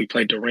played? We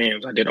played the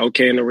Rams. I did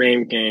okay in the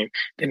Ram game.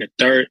 Then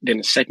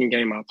the second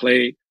game I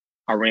played,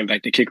 I ran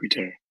back the kick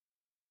return.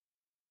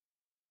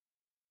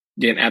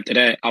 Then after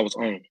that, I was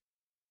on.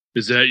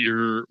 Is that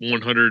your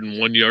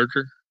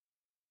 101-yarder?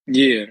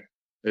 Yeah.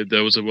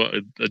 That was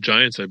a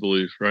Giants, I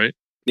believe, right?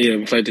 Yeah,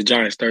 we played the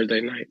Giants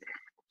Thursday night.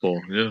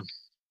 Cool, yeah.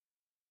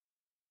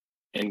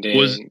 And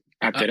then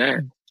after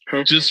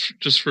that,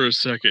 just for a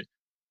second,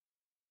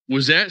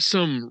 was that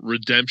some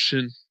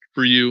redemption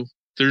for you?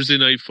 Thursday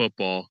night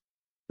football,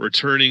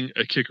 returning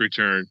a kick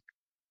return,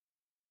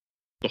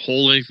 the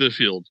whole length of the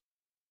field,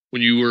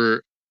 when you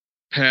were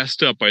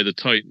passed up by the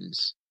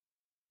Titans,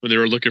 when they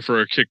were looking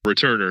for a kick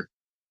returner.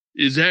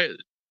 Is that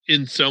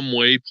in some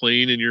way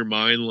playing in your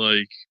mind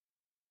like,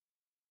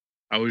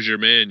 I was your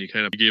man, you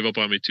kind of gave up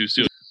on me too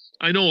soon?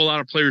 I know a lot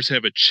of players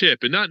have a chip,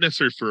 and not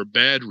necessarily for a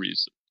bad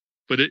reason,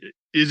 but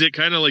is it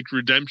kind of like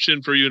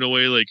redemption for you in a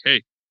way like,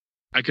 hey,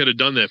 I could have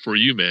done that for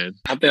you, man?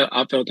 I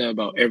felt that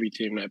about every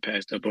team that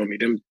passed up on me.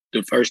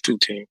 The first 2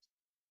 teams.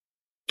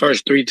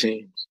 First 3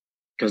 teams.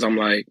 Because I'm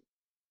like,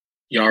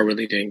 y'all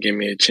really didn't give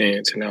me a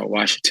chance. And now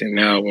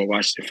when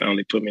Washington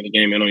finally put me in the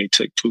game, it only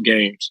took 2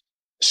 games.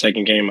 The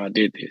second game I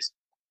did this.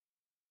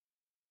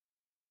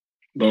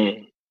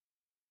 Boom.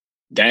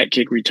 That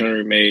kick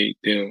return made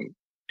them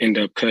end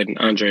up cutting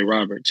Andre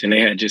Roberts, and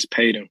they had just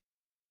paid him.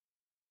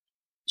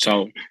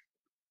 So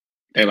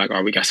they're like,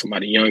 we got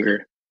somebody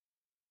younger.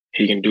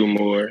 He can do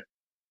more,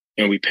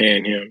 and we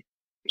paying him.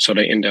 So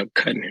they end up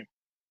cutting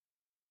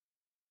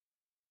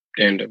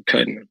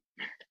him.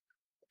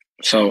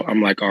 So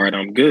I'm like, all right,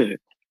 I'm good.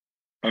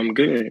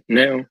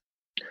 Now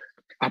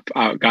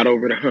I got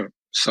over the hump.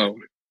 So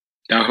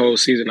that whole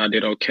season I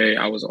did okay.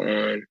 I was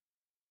on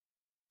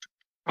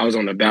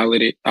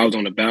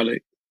the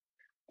ballot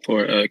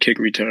for a kick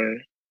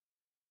return.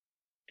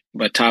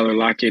 But Tyler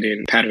Lockett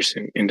and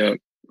Patterson ended up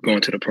going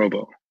to the Pro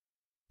Bowl.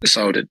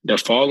 So the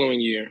following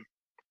year,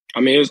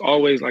 it was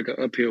always like an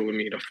uphill with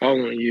me. The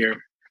following year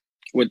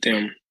with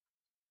them,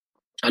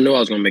 I knew I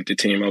was going to make the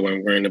team. I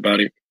wasn't worrying about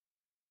it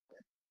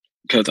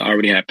because I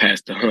already had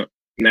passed the hump.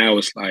 Now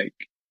it's like,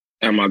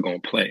 am I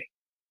going to play?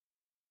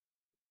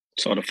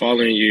 So the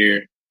following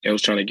year, they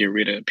was trying to get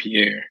rid of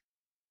Pierre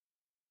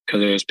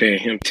because it was paying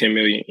him $10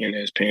 million and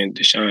it was paying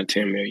Deshaun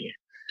 $10 million.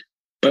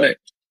 But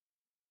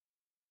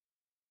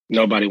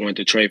nobody wanted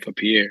to trade for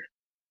Pierre.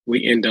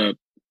 We end up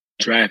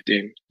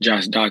drafting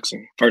Josh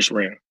Doctson, first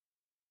round.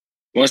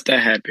 Once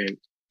that happened,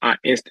 I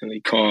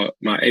instantly called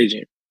my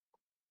agent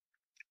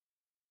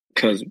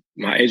because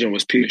my agent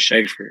was Peter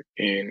Schaefer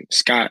and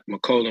Scott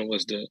McCollum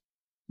was the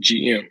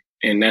GM,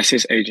 and that's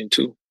his agent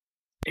too.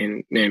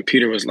 And then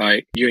Peter was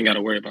like, you ain't got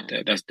to worry about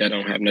that. That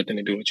don't have nothing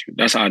to do with you.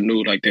 That's how I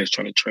knew like they was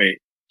trying to trade.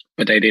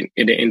 But it didn't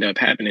end up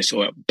happening,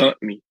 so it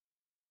bumped me.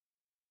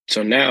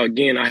 So now,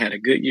 again, I had a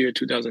good year,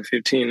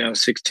 2015, now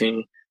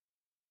 16.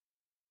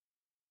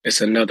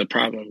 It's another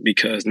problem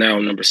because now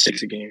I'm number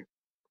 6 again.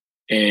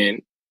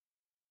 And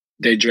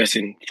they're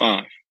dressing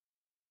 5.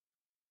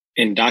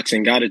 And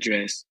Doctson got a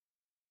dress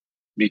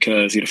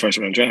because he's the first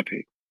round draft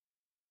pick.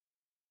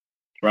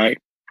 Right?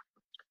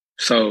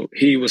 So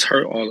he was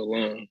hurt all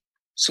along.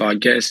 So I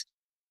guess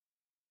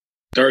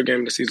third game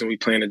of the season we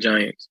playing the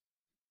Giants.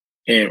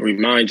 And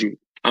remind you,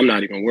 I'm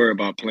not even worried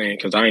about playing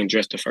because I ain't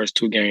dressed the first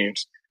 2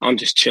 games. I'm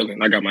just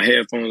chilling. I got my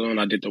headphones on.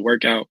 I did the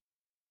workout.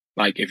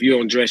 Like, if you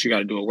don't dress, you got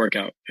to do a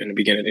workout in the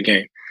beginning of the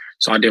game.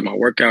 So I did my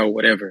workout,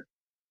 whatever.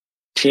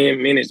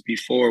 10 minutes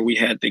before we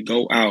had to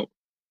go out,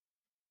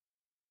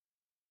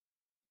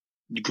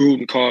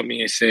 Gruden called me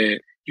and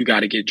said, you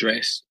got to get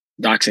dressed.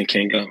 Doxson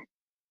can't go.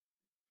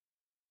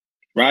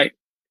 Right?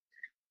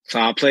 So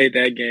I played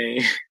that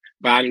game,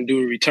 but I didn't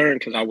do a return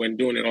because I wasn't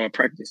doing it all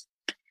practice.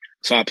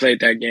 So I played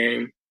that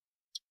game,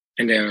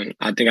 and then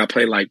I think I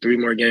played like 3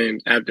 more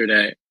games after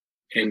that,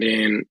 and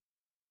then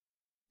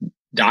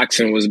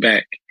Doxson was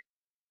back.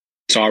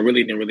 So I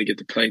really didn't get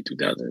to play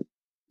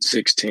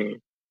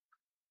 2016.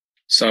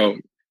 So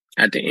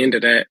at the end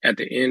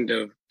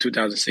of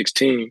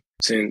 2016,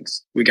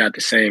 since we got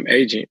the same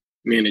agent,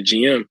 me and the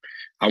GM,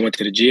 I went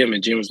to the GM,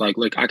 and GM was like,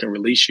 look, I can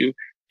release you,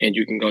 and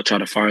you can go try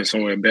to find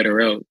somewhere better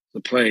else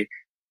to play.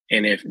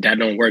 And if that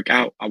don't work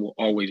out, I will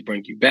always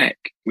bring you back.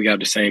 We have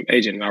the same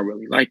agent, and I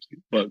really like you.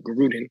 But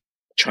Gruden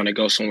trying to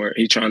go somewhere,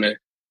 he gonna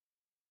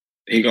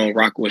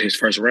rock with his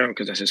first round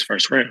because that's his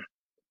first round.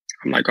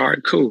 I'm like, all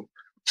right, cool.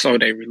 So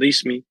they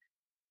released me,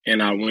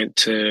 and I went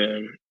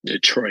to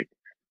Detroit,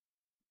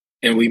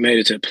 and we made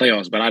it to the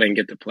playoffs. But I didn't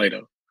get to play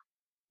though.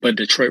 But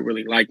Detroit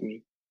really liked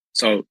me,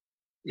 so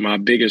my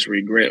biggest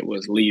regret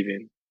was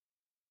leaving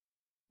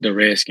the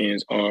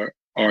Redskins or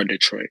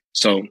Detroit.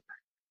 So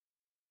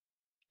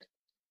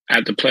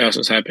after the playoffs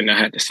was happening, I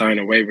had to sign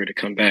a waiver to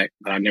come back,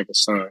 but I never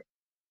signed.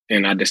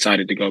 And I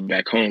decided to go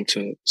back home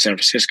to San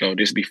Francisco.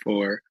 This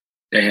before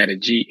they had a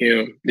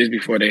GM. This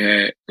before they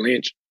had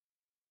Lynch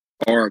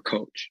or a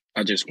coach.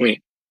 I just went.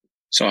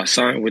 So I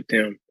signed with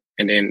them,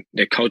 and then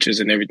the coaches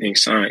and everything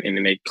signed, and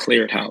then they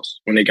cleared house.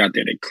 When they got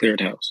there, they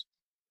cleared house.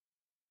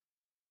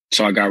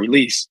 So I got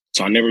released.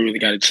 So I never really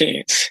got a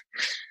chance.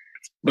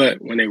 But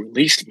when they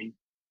released me,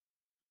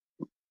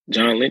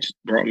 John Lynch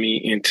brought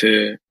me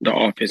into the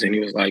office, and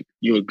he was like,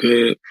 you were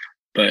good,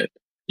 but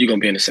you're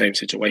going to be in the same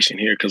situation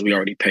here because we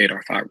already paid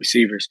our 5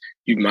 receivers.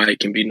 You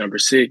can be number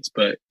 6,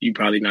 but you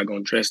probably not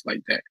going to dress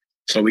like that.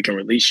 So we can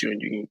release you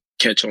and you can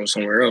catch on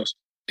somewhere else.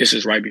 This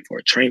is right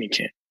before training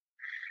camp.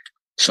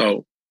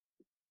 So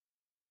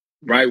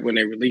right when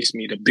they released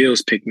me, the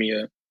Bills picked me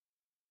up,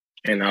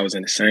 and I was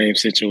in the same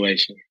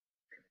situation.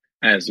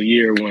 As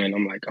year 1,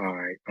 I'm like, all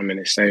right, I'm in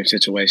the same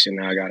situation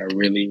now. I got to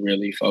really,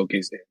 really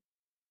focus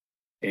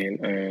and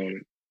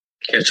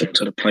catch on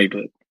to the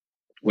playbook,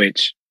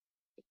 which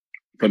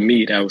for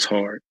me, that was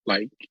hard.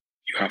 Like,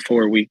 you have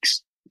 4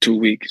 weeks, 2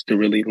 weeks to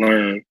really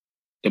learn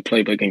the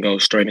playbook and go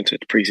straight into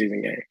the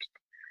preseason games.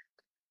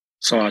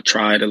 So I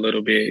tried a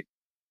little bit,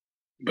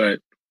 but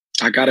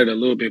I got it a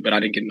little bit, but I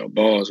didn't get no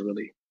balls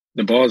really.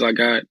 The balls I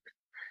got,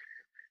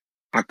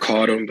 I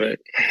caught them, but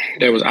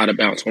they was out of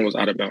bounds. One was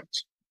out of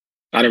bounds.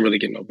 I didn't really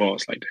get no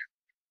balls like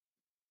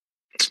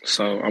that.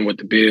 So I'm with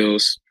the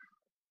Bills,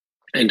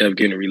 end up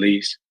getting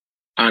released.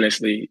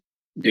 Honestly,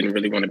 didn't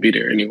really want to be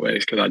there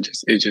anyways because I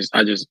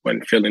just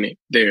wasn't feeling it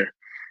there.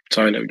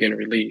 So I ended up getting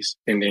released,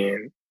 and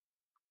then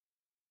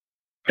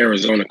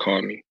Arizona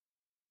called me,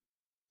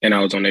 and I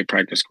was on their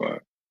practice squad.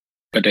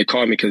 But they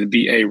called me because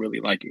BA really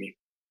liked me.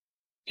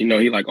 You know,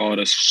 he like all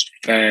the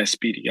fast,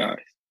 speedy guys.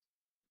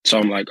 So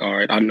I'm like, all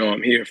right, I know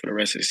I'm here for the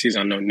rest of the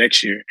season. I know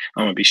next year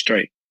I'm gonna be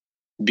straight.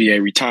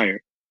 BA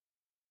retired.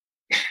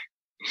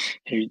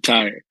 He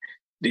retired.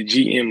 The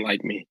GM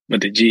liked me, but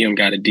the GM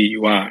got a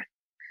DUI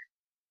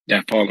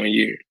that following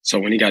year. So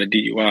when he got a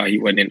DUI, he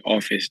wasn't in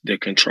office to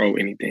control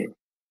anything.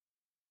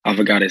 I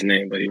forgot his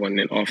name, but he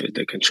wasn't in office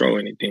to control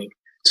anything.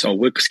 So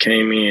Wicks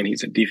came in.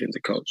 He's a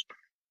defensive coach.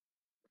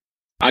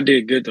 I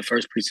did good the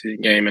first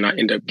preseason game, and I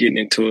ended up getting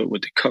into it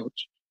with the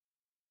coach.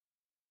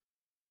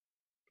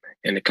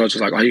 And the coach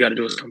was like, all you got to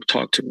do is come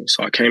talk to me.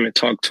 So I came and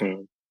talked to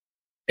him.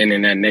 And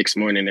then that next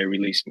morning, they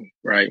released me,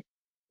 right?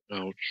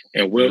 Ouch.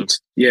 And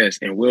Wilkes, yes,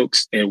 and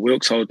Wilkes'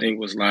 whole thing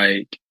was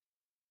like,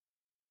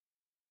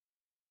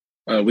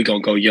 we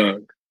gonna go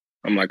young.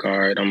 I'm like, all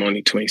right, I'm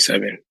only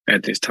 27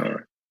 at this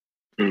time.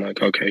 I'm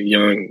like, okay,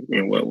 young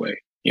in what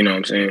way? You know what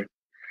I'm saying?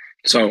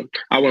 So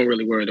I wasn't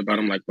really worried about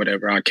it. I'm like,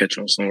 whatever, I'll catch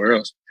on somewhere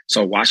else.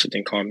 So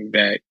Washington called me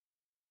back.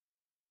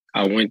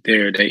 I went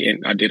there.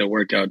 I did a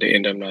workout. They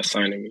ended up not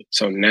signing me.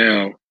 So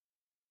now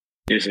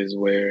this is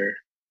where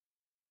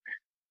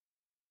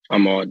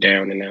I'm all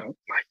down and out.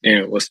 Like,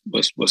 damn, what's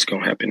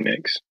gonna happen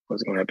next?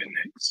 What's gonna happen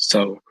next?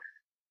 So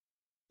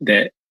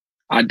that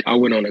I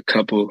went on a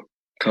couple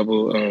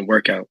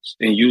workouts,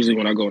 and usually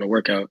when I go on a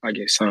workout, I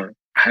get signed.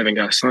 I haven't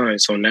got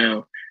signed, so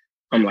now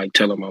I'm like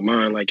telling my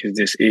mind, like, is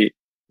this it?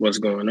 What's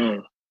going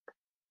on?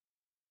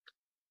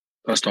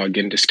 I started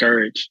getting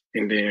discouraged,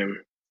 and then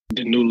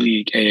the new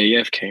league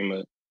AAF came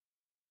up.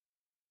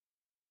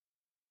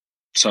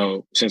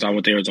 So since I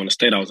went to Arizona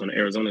State, I was on the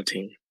Arizona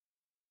team.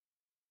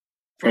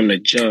 From the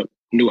jump,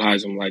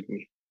 Neuheisel liked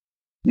me.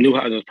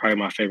 Neuheisel was probably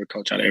my favorite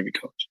coach out of every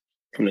coach.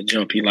 From the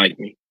jump, he liked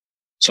me.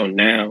 So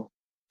now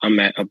I'm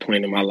at a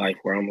point in my life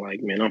where I'm like,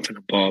 man, I'm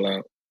finna ball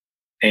out.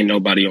 Ain't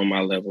nobody on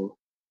my level.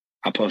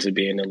 I'm supposed to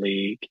be in the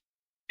league.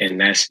 And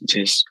that's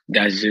just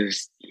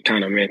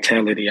kind of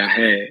mentality I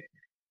had.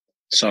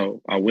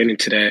 So I went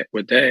into that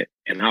with that,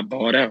 and I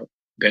balled out.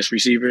 Best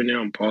receiver in there,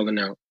 I'm balling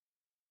out.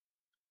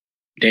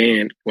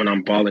 Then when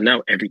I'm balling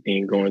out,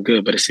 everything going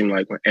good. But it seemed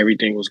like when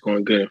everything was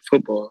going good in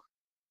football,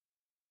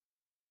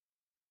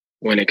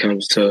 when it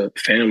comes to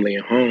family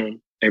and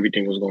home,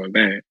 everything was going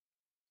bad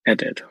at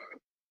that time.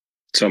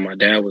 So my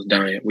dad was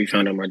dying. We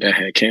found out my dad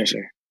had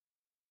cancer.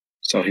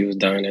 So he was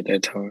dying at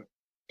that time.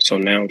 So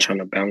now I'm trying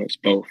to balance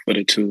both for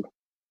the two.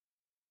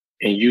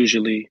 And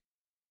usually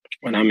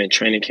when I'm in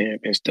training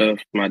camp and stuff,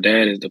 my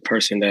dad is the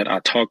person that I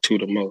talk to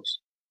the most.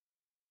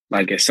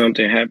 Like if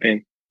something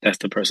happened, that's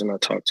the person I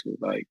talk to.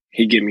 Like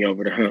he get me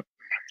over the hump.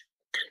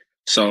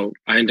 So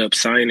I end up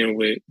signing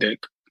with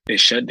the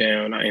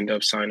shutdown. I end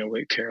up signing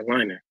with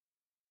Carolina.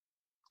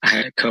 I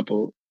had a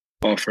couple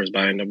offers,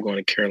 but I ended up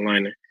going to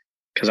Carolina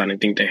because I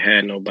didn't think they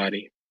had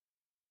nobody.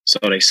 So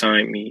they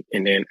signed me,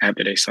 and then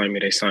after they signed me,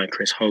 they signed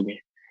Chris Hogan.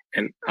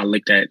 And I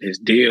looked at his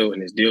deal,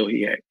 and his deal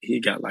he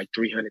got like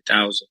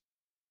 $300,000.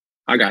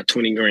 I got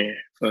 $20,000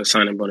 for a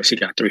signing bonus. He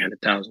got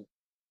 $300,000.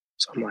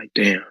 So I'm like,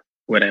 damn,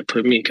 where that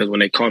put me? Because when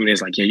they called me,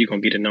 it's like, yeah, you're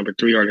gonna be the number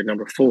 3 or the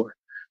number 4.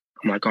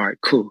 I'm like, all right,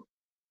 cool.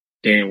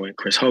 Then when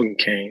Chris Hogan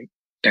came,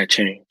 that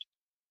changed.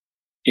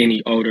 And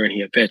he older and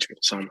he a veteran.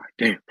 So I'm like,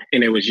 damn.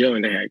 And it was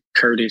young. They had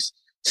Curtis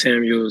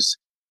Samuels,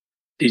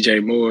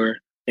 DJ Moore,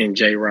 and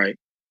Jay Wright.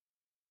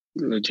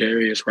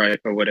 Legarius Wright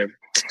or whatever.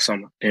 So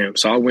I'm like, damn.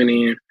 So I went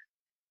in.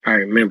 I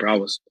remember I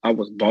was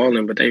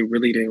balling, but they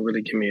really didn't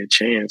really give me a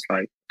chance.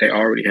 Like they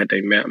already had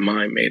their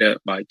mind made up.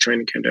 By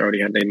training camp, they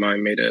already had their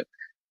mind made up.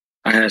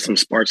 I had some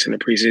sparks in the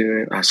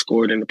preseason. I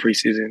scored in the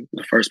preseason,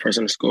 the first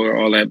person to score,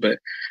 all that, but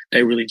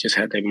they really just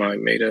had their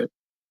mind made up.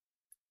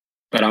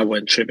 But I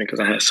wasn't tripping because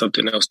I had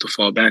something else to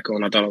fall back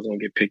on. I thought I was going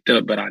to get picked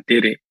up, but I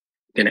didn't.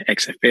 Then the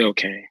XFL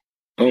came.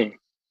 Boom.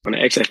 When the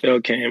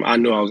XFL came, I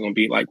knew I was going to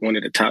be like one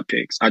of the top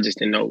picks. I just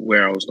didn't know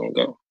where I was going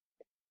to go.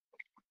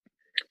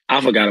 I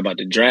forgot about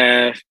the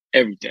draft,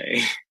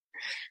 everything.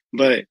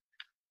 But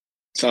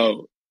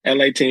so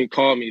LA team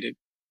called me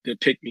to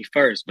pick me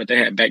first, but they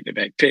had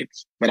back-to-back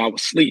picks. But I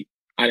was asleep.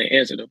 I didn't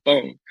answer the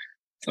phone.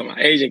 So my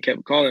agent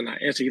kept calling. I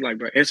answered. He's like,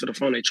 bro, answer the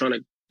phone. They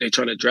trying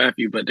to draft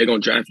you, but they're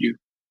going to draft you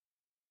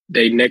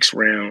they next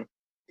round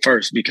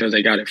first because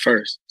they got it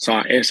first. So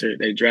I answered.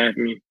 They draft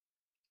me.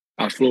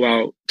 I flew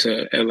out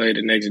to LA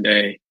the next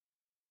day.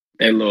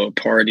 That little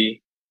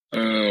party.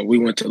 We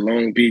went to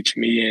Long Beach,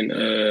 me and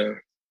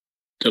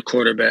the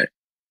quarterback,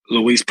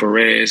 Luis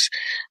Perez.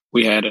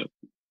 We had a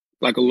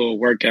little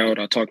workout.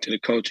 I talked to the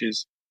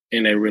coaches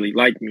and they really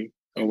liked me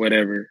or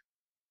whatever.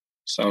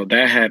 So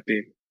that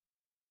happened.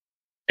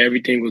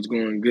 Everything was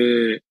going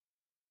good.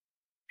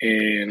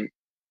 And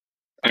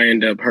I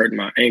ended up hurting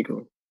my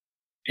ankle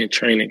in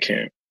training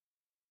camp.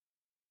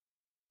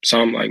 So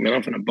I'm like, man,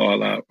 I'm finna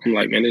ball out. I'm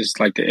like, man, this is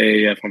like the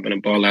AAF. I'm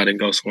finna ball out and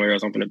go somewhere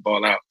else. I'm finna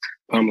ball out.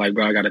 But I'm like,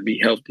 bro, I gotta be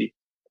healthy.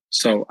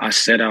 So I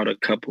set out a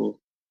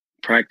couple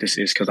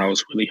practices because I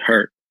was really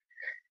hurt.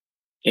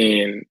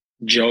 And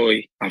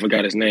Joey, I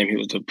forgot his name. He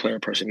was the player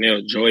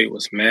personnel. Joey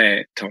was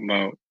mad, talking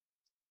about,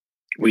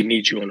 we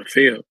need you on the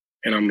field.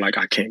 And I'm like,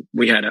 I can't.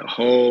 We had a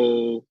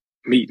whole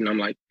meeting. I'm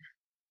like,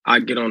 I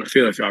get on the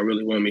field if y'all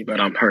really want me,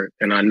 but I'm hurt.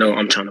 And I know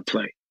I'm trying to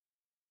play.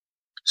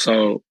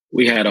 So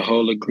we had a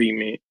whole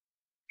agreement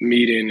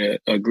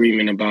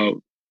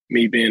about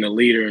me being a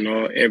leader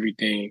and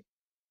everything.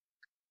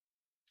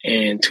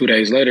 And 2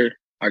 days later,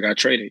 I got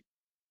traded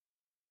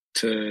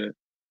to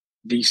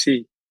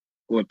DC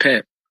with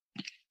Pep.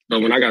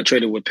 But when I got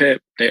traded with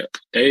Pep,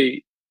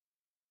 they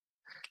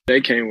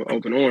came with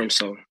open arms.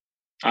 So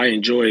I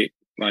enjoyed,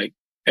 like,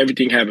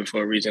 everything happened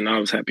for a reason. I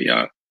was happy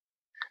I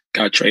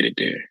got traded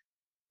there.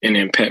 And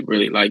then Pep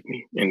really liked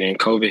me. And then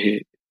COVID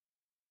hit.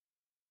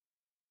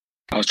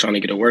 I was trying to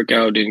get a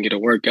workout, didn't get a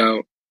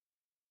workout.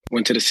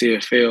 Went to the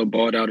CFL,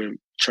 balled out in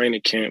training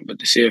camp, but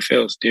the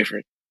CFL is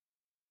different.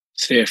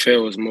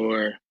 CFL is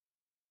more,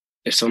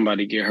 if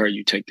somebody get hurt,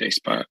 you take their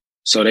spot.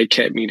 So they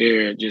kept me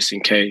there just in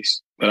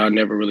case, but I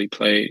never really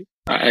played.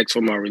 I asked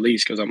for my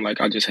release because I'm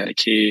like, I just had a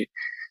kid.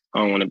 I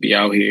don't want to be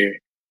out here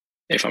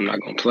if I'm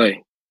not going to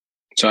play.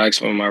 So I asked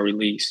for my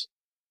release.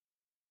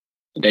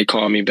 They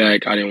called me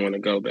back. I didn't want to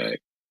go back.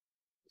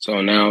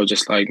 So now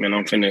just like,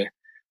 man,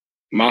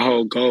 my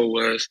whole goal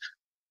was,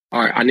 all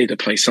right, I need to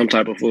play some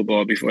type of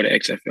football before the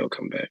XFL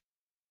come back.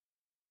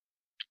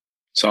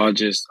 So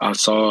I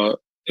saw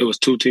it was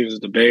 2 teams,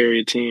 the Bay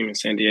Area team and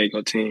San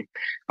Diego team.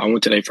 I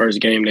went to their first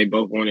game. They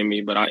both wanted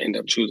me, but I ended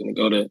up choosing to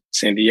go to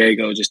San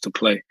Diego just to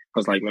play. I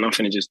was like, man, I'm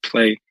finna just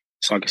play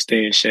so I can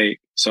stay in shape.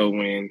 So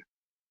when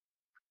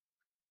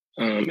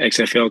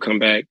XFL come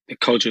back, the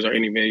coaches or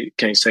anybody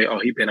can't say, oh,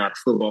 he been out of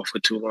football for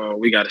too long.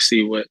 We got to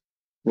see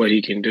what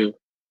he can do.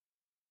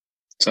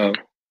 So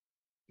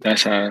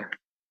that's how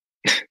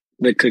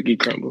the cookie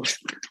crumbles.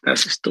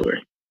 That's the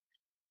story.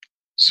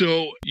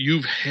 So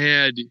you've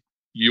had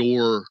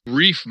your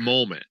brief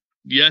moment.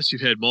 Yes,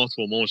 you've had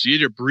multiple moments. You had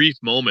your brief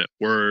moment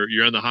where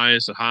you're on the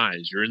highest of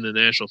highs. You're in the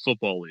National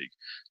Football League.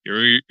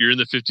 You're in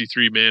the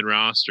 53-man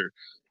roster.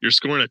 You're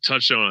scoring a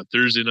touchdown on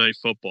Thursday Night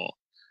Football.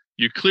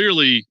 You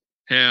clearly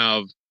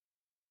have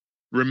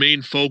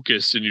remained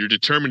focused and you're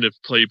determined to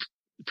play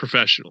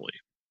professionally.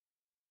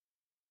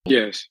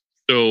 Yes.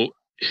 So,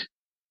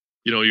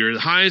 you're the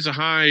highs of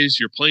highs.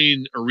 You're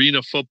playing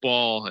arena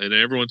football, and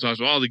everyone talks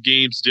about, the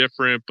game's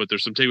different, but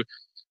there's some take.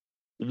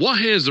 What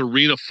has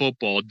arena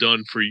football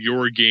done for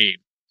your game?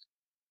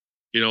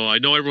 I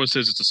know everyone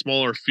says it's a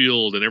smaller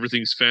field and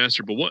everything's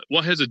faster, but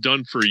what has it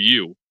done for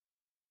you?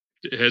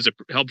 Has it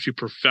helped you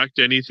perfect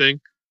anything?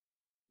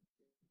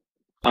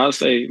 I'll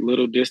say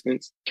little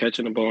distance,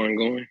 catching the ball and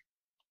going.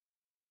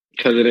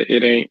 Because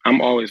it ain't,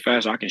 I'm always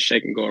fast. I can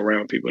shake and go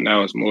around people.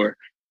 Now it's more,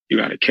 you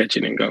got to catch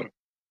it and go.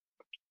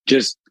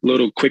 Just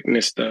little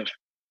quickness stuff.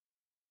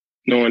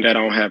 Knowing that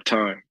I don't have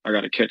time. I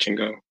got to catch and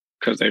go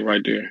because they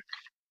right there.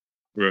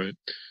 Right.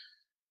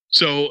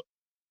 So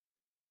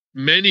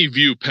many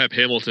view Pep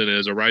Hamilton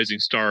as a rising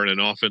star and an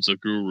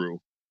offensive guru.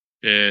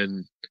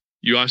 And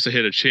you obviously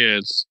had a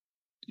chance,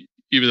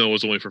 even though it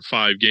was only for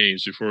 5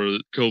 games before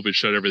COVID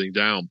shut everything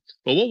down.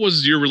 But what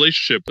was your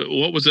relationship?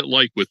 What was it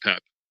like with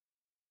Pep?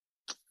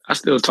 I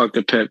still talk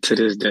to Pep to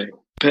this day.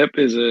 Pep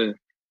is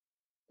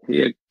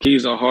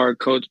he's a hard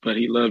coach, but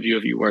he loves you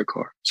if you work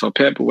hard. So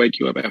Pep will wake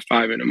you up at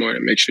 5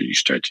 a.m, make sure you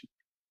stretch it.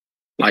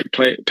 Like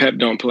Pep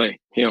don't play.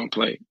 He don't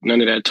play. None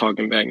of that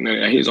talking back, none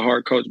of that. He's a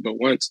hard coach, but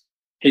once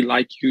he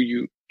like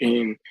you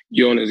and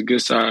you're on his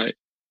good side,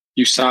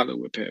 you solid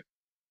with Pep.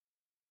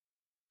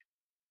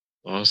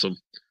 Awesome.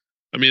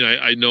 I mean,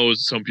 I know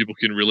some people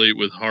can relate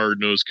with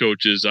hard-nosed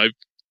coaches.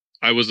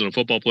 I wasn't a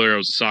football player. I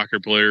was a soccer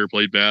player,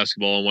 played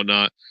basketball and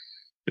whatnot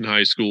in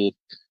high school.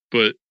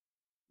 But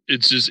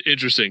it's just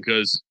interesting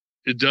because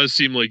it does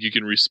seem like you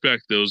can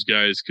respect those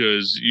guys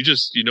because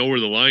you know where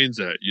the line's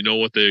at. You know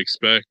what they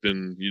expect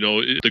and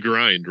the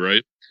grind,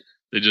 right?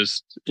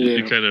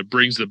 It kind of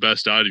brings the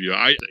best out of you.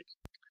 I think.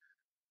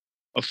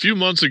 A few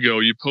months ago,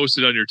 you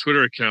posted on your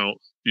Twitter account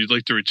you'd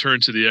like to return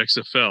to the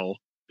XFL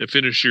and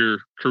finish your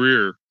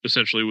career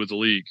essentially with the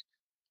league.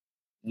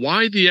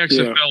 Why the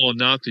XFL and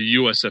not the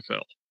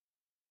USFL?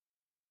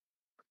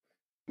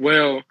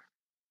 Well,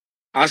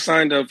 I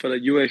signed up for the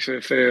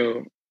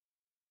USFL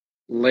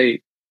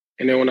late.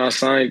 And then when I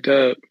signed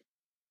up,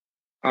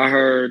 I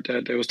heard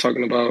that they was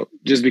talking about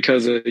just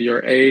because of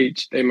your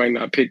age, they might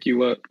not pick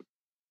you up.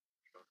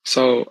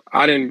 So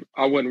I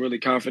wasn't really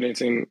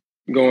confident in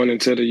going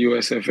into the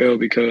USFL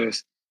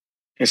because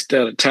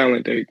instead of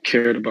talent, they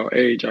cared about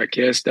age, I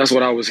guess. That's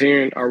what I was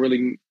hearing.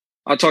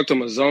 I talked to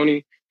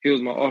Mazzoni. He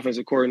was my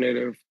offensive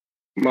coordinator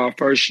my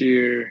first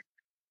year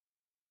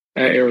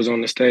at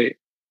Arizona State.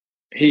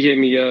 He hit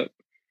me up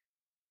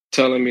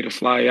telling me to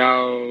fly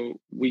out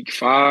week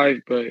 5,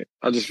 but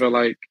I just felt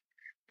like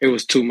it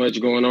was too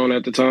much going on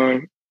at the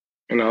time.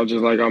 And I was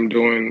just like, I'm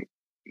doing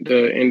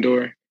the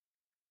indoor.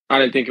 I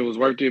didn't think it was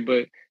worth it,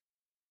 but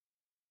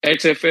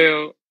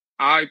XFL,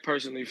 I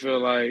personally feel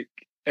like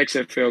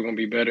XFL going to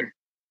be better,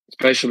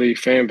 especially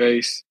fan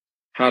base,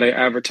 how they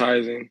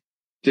advertising,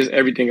 just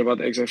everything about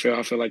the XFL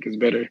I feel like is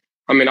better.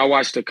 I mean, I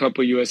watched a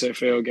couple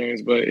USFL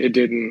games, but it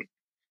didn't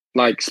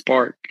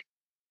spark.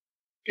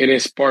 It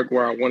didn't spark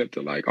where I wanted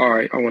to all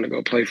right, I want to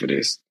go play for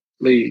this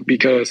league.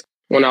 Because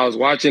when I was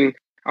watching,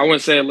 I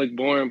wouldn't say it looked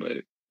boring,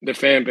 but the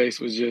fan base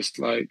was just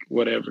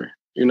whatever,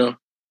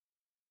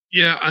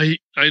 Yeah,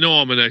 I know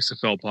I'm an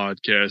XFL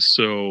podcast,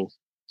 so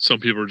some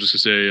people are just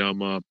going to say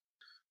I'm a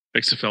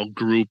XFL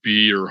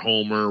groupie or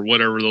homer,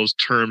 whatever those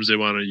terms they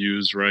want to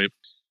use, right?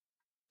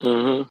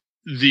 Mm-hmm.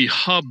 The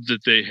hub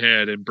that they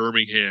had in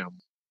Birmingham,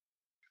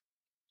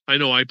 I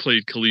know I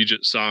played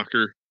collegiate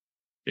soccer,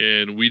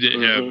 and we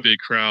didn't have big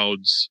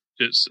crowds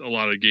at a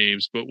lot of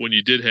games, but when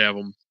you did have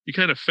them, you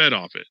kind of fed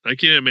off it. I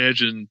can't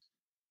imagine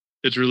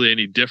it's really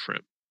any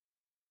different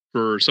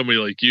for somebody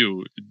like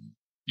you.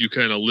 You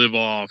kind of live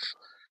off,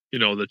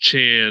 the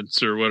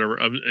chants or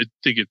whatever. I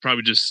think it's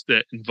probably just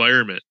that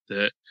environment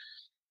that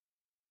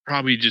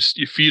probably just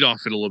you feed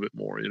off it a little bit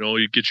more.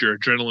 You get your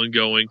adrenaline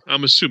going.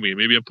 I'm assuming,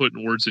 maybe I'm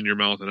putting words in your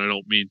mouth and I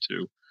don't mean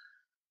to,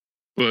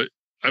 but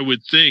I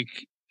would think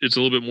it's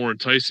a little bit more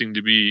enticing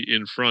to be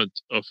in front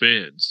of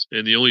fans.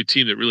 And the only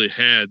team that really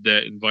had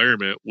that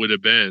environment would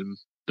have been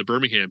the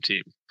Birmingham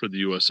team for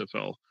the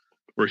USFL.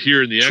 Where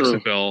here in the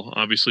XFL,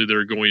 obviously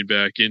they're going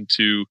back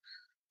into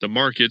the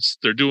markets.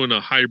 They're doing a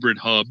hybrid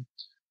hub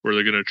where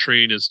they're going to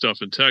train and stuff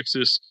in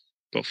Texas,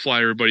 but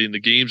fly everybody in the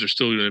games are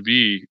still going to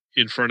be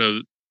in front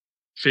of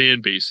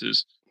fan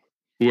bases.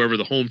 Whoever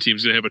the home team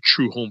is going to have a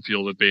true home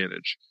field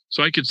advantage.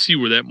 So I could see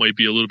where that might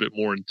be a little bit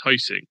more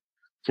enticing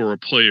for a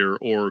player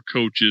or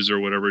coaches or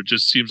whatever. It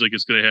just seems like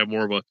it's going to have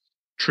more of a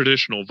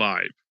traditional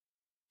vibe.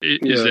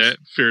 Is that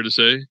fair to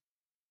say?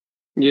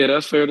 Yeah,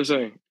 that's fair to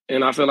say.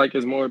 And I feel like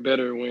it's more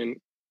better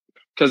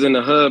because in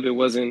the hub, it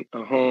wasn't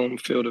a home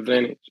field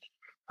advantage.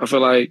 I feel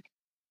like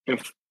in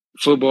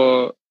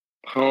football,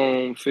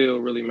 home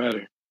field really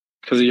matter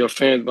because of your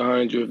fans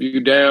behind you. If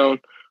you're down,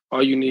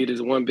 all you need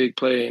is one big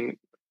play and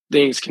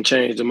things can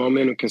change. The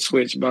momentum can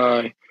switch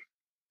by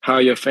how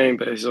your fan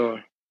base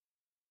are.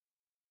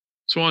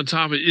 So on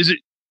top of it,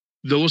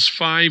 those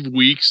 5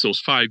 weeks, those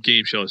 5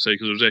 games, shall I say,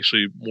 because there was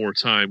actually more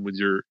time with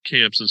your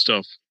camps and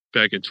stuff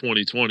back in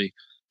 2020,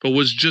 but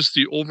was just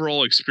the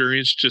overall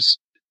experience just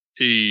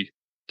a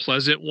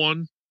pleasant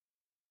one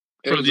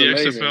It for was the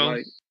amazing. XFL?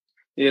 Like,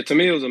 yeah, to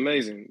me it was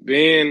amazing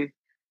being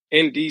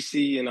in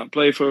DC, and I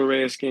played for the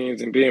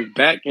Redskins, and being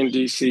back in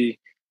DC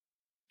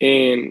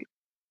and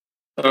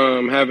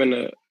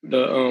having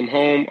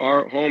the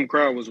our home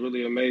crowd was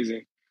really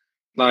amazing.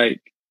 Like,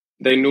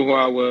 they knew who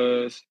I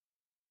was,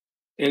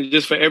 and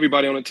just for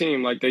everybody on the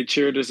team, like, they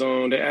cheered us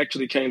on. They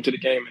actually came to the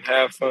game and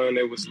had fun.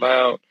 It was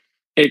loud.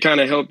 It kind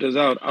of helped us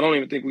out. I don't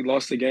even think we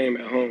lost the game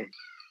at home.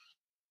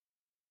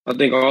 I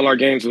think all our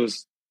games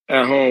was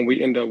at home.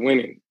 We ended up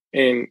winning,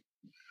 and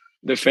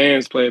the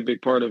fans play a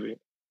big part of it.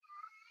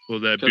 Well,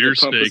 that 'Cause beer it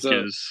pump us snake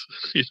up. is,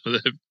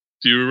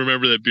 do you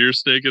remember that beer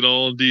snake at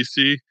all in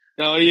DC?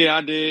 Oh yeah,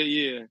 I did.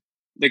 Yeah,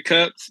 the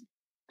cups,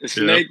 the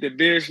snake, the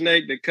beer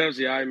snake, the cups.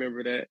 Yeah, I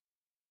remember that.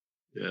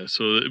 Yeah,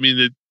 so I mean,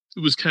 it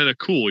was kind of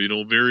cool,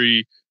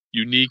 very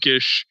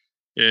unique-ish,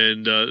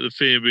 and the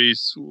fan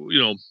base.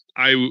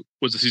 I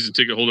was a season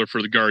ticket holder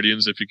for the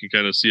Guardians, if you can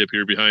kind of see up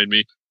here behind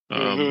me,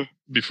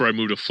 before I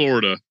moved to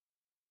Florida.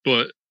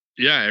 But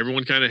yeah,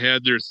 everyone kind of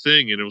had their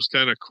thing, and it was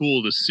kind of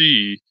cool to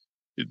see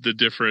the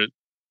different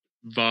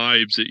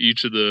vibes that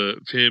each of the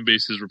fan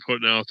bases were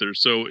putting out there.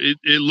 So it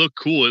looked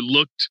cool. It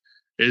looked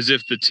as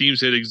if the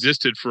teams had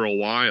existed for a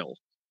while.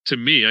 To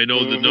me, I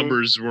know the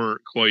numbers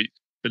weren't quite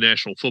the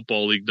National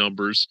Football League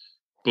numbers,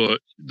 but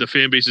the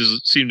fan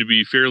bases seem to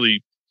be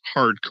fairly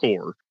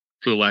hardcore,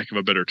 for the lack of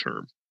a better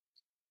term.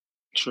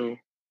 True.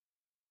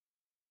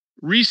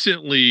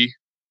 Recently,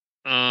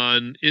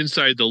 on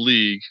Inside the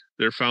League,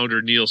 their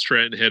founder Neil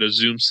Stratton had a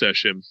Zoom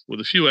session with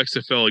a few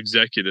XFL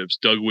executives,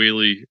 Doug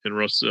Whaley and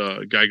Russ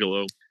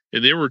Geigelo,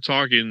 and they were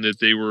talking that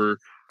they were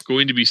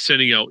going to be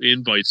sending out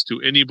invites to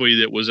anybody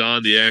that was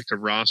on the active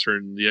roster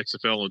in the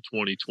XFL in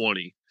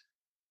 2020.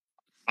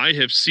 I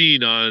have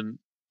seen on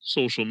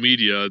social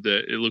media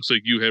that it looks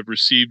like you have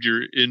received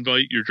your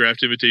invite, your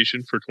draft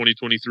invitation for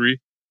 2023.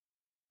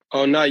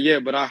 Oh, not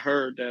yet, but I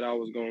heard that I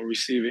was going to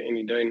receive it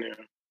any day now.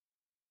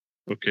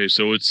 Okay,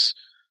 so it's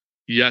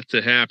yet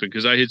to happen,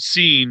 because I had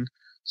seen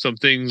some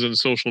things on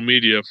social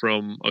media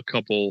from a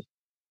couple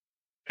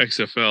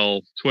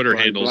XFL Twitter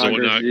handles bloggers, and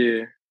whatnot,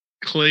 yeah,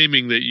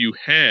 claiming that you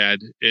had,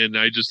 and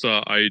I just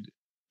thought I'd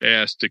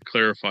ask to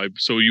clarify.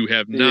 So you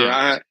have not?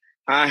 Yeah,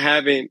 I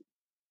haven't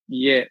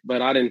yet,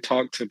 but I didn't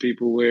talk to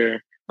people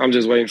where I'm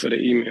just waiting for the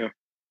email.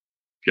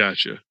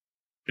 Gotcha.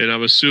 And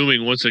I'm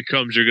assuming once it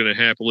comes, you're going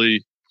to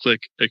happily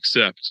click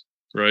accept,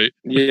 right?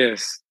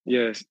 Yes.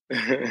 Yes.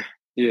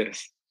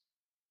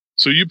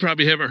 So you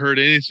probably haven't heard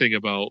anything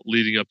about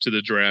leading up to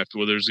the draft,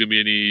 whether there's going to be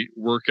any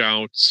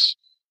workouts,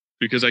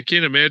 because I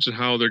can't imagine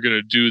how they're going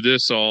to do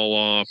this all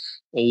off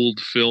old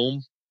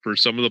film for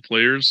some of the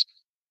players.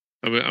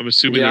 I'm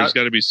assuming there's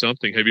got to be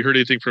something. Have you heard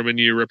anything from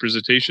any of your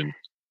representation?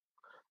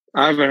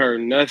 I haven't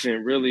heard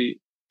nothing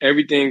really.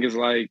 Everything is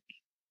like,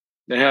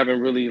 they haven't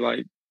really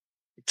like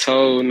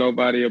told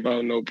nobody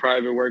about no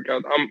private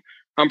workouts.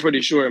 I'm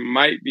pretty sure it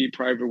might be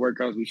private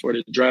workouts before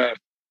the draft.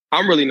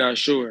 I'm really not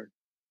sure.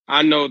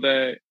 I know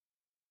that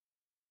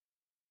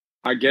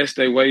I guess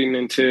they waiting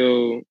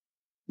until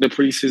the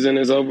preseason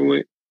is over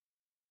with,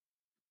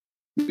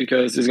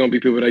 because there's going to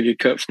be people that get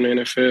cut from the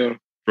NFL,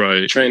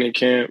 right? Training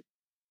camp.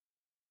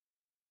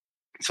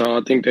 So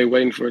I think they're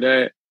waiting for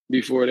that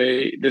before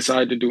they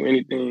decide to do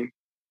anything.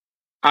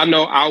 I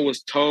know I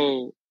was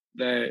told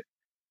that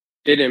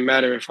it didn't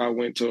matter if I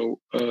went to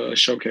a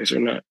showcase or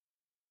not.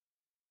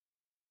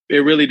 It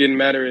really didn't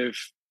matter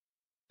if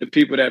the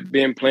people that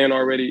been playing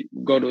already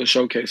go to a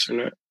showcase or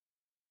not.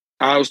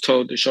 I was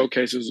told the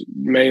showcase was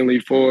mainly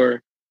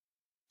for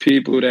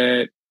people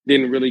that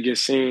didn't really get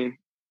seen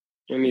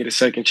and need a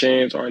second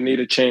chance, or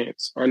need a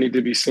chance, or need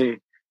to be seen.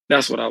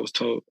 That's what I was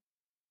told.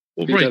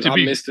 Well, because I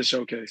missed the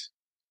showcase.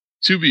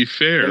 To be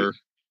fair,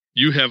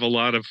 you have a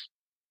lot of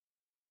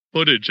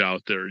footage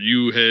out there.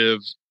 You have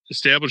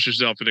established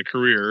yourself in a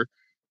career,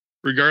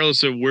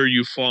 regardless of where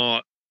you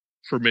fought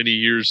for many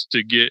years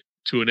to get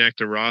to an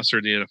active roster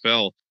in the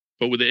NFL.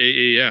 But with the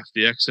AAF,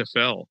 the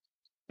XFL,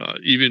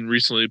 even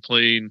recently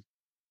playing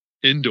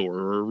indoor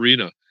or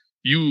arena,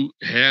 you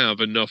have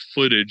enough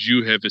footage.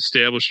 You have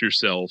established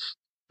yourself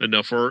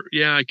enough. Or,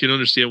 yeah, I can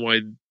understand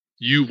why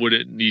you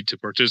wouldn't need to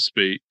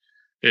participate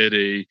at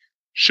a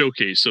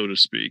showcase, so to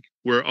speak,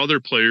 where other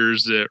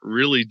players that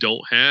really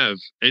don't have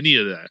any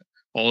of that,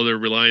 all they're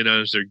relying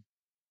on is their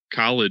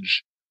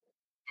college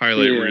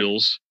highlight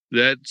reels.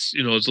 That's,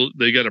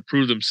 they got to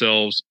prove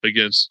themselves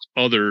against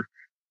other,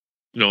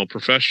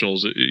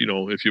 professionals,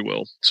 if you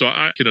will. So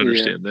I can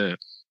understand that.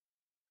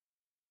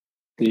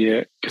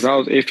 Yeah, because I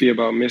was iffy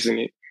about missing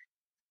it.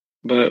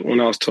 But when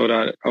I was told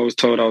I was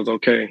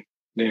okay,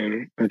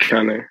 then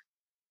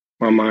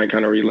my mind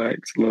kind of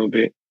relaxed a little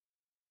bit.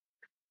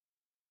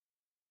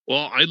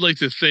 Well, I'd like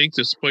to think,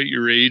 despite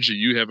your age, that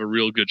you have a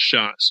real good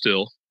shot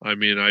still. I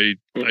mean, I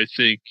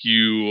think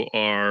you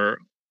are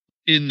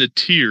in the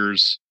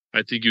tiers.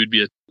 I think you'd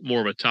be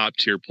more of a top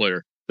tier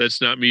player.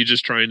 That's not me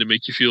just trying to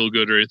make you feel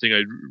good or anything.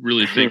 I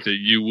really think that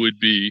you would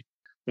be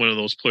one of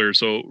those players.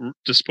 So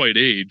despite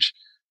age,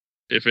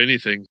 if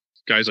anything,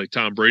 guys like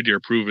Tom Brady are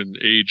proven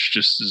age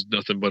just is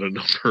nothing but a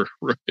number,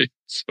 right?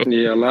 So,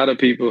 yeah, a lot of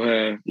people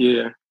have.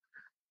 Yeah.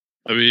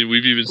 I mean,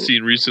 we've even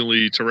seen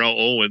recently Terrell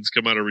Owens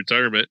come out of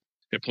retirement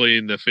and play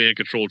in the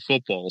fan-controlled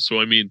football.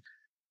 So, I mean,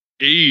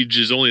 age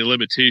is only a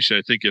limitation,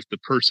 I think, if the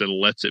person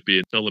lets it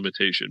be a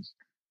limitation.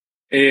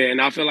 Yeah,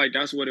 and I feel like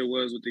that's what it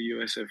was with the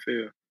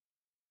USFL.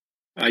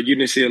 You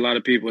didn't see a lot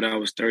of people that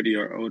was 30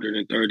 or older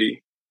than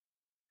 30.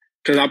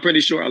 Because I'm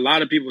pretty sure a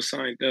lot of people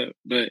signed up.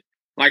 But,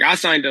 like, I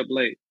signed up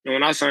late. And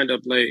when I signed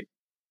up late,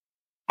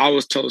 I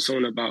was told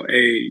something about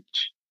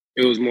age.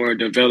 It was more a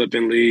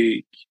developing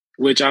league,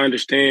 which I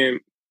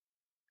understand.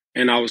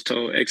 And I was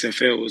told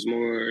XFL was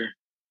more,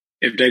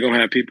 if they're going to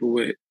have people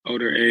with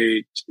older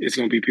age, it's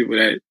going to be people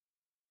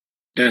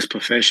that's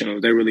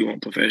professionals. They really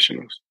want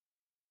professionals.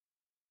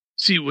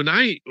 See, when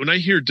I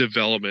hear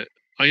development,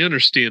 I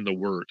understand the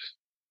word,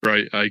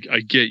 right? I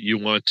get you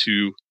want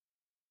to,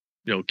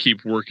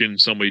 keep working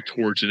somebody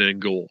towards an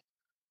end goal.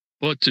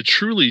 But to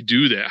truly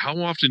do that,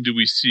 how often do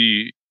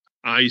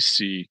I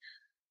see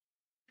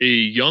a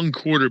young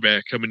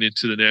quarterback coming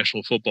into the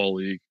National Football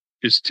League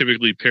is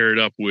typically paired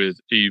up with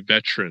a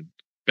veteran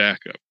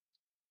backup,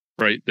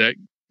 right? That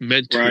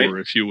mentor, right,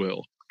 if you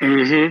will.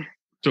 Mm-hmm.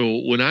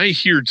 So when I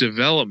hear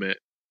development,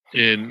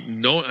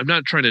 and no, I'm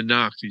not trying to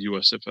knock the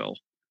USFL,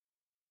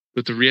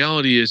 but the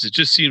reality is it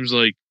just seems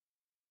like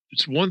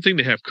it's one thing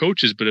to have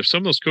coaches, but if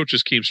some of those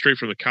coaches came straight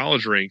from the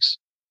college ranks,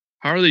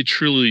 how are they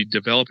truly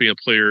developing a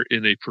player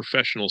in a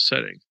professional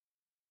setting?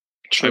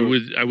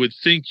 True. I would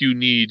think you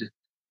need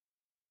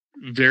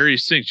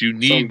various things. You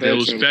need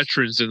those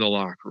veterans in the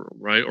locker room,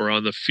 right? Or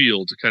on the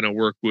field to kind of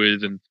work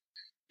with. And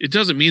it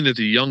doesn't mean that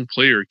the young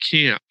player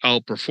can't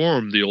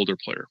outperform the older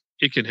player.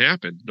 It can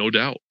happen, no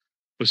doubt.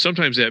 But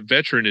sometimes that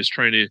veteran is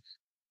trying to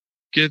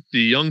get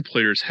the young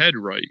player's head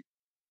right.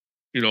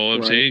 You know what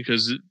I'm saying?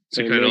 Because it's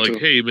kind of like,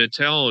 hey,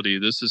 mentality,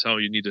 this is how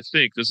you need to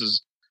think. This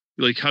is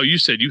like how you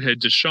said you had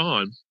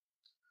Deshaun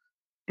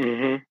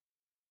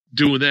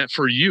doing that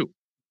for you.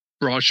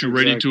 Brought you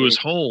right into his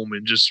home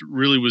and just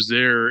really was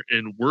there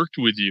and worked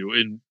with you.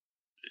 And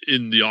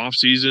in the off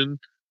season,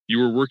 you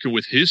were working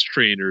with his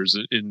trainers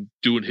and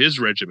doing his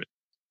regimen.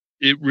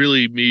 It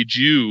really made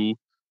you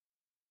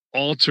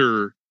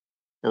alter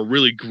or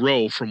really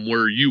grow from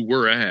where you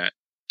were at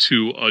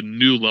to a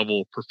new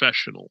level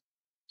professional.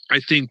 I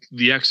think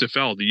the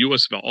XFL, the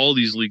USFL, all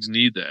these leagues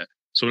need that.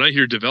 So when I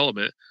hear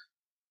development,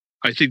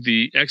 I think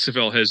the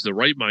XFL has the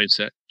right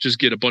mindset. Just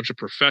get a bunch of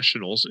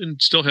professionals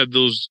and still have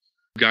those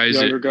guys,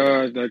 younger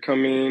guys that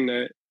come in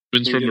that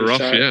wins from the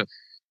rough,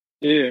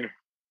 yeah.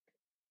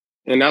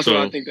 And that's what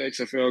I think the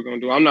XFL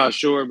going to do. I'm not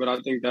sure, but I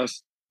think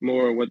that's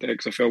more what the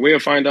XFL. We'll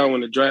find out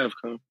when the draft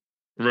comes.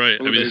 Right.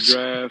 I mean,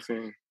 draft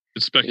and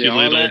it's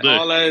speculated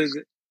all day.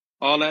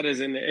 All that is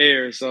in the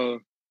air. So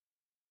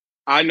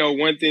I know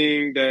one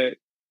thing that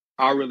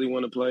I really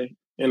want to play,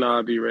 and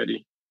I'll be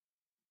ready.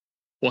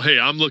 Well, hey,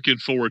 I'm looking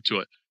forward to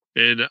it.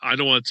 And I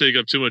don't want to take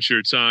up too much of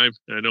your time.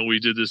 I know we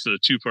did this in a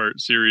 2-part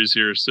series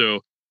here,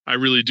 so I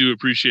really do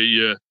appreciate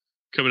you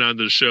coming on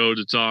to the show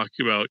to talk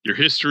about your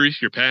history,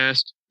 your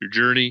past, your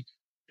journey,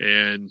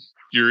 and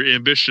your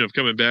ambition of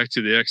coming back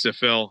to the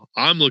XFL.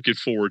 I'm looking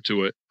forward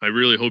to it. I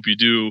really hope you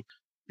do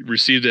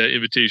receive that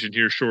invitation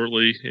here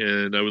shortly,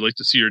 and I would like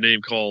to see your name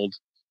called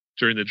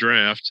during the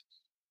draft.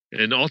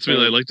 And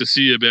ultimately, I'd like to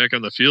see you back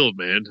on the field,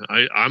 man.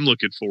 I'm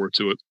looking forward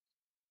to it.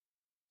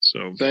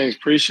 So thanks,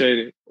 appreciate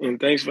it, and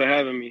thanks for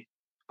having me.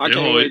 I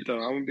can't wait though.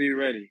 I'm gonna be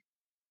ready.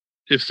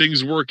 If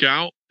things work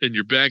out and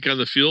you're back on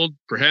the field,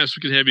 perhaps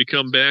we can have you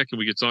come back and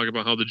we can talk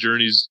about how the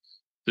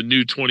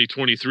new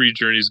 2023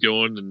 journey's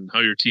going and how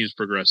your team's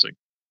progressing.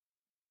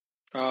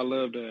 I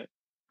love that.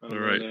 All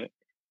right. I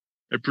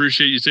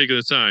appreciate you taking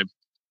the time.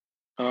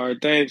 All right.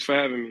 Thanks for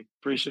having me.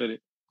 Appreciate it.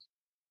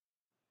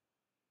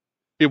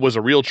 It was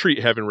a real treat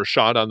having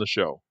Rashad on the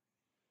show.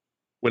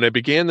 When I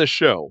began this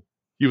show,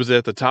 he was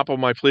at the top of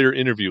my player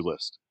interview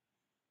list.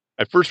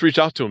 I first reached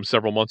out to him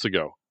several months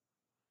ago.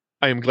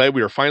 I am glad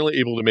we are finally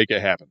able to make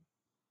it happen.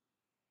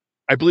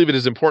 I believe it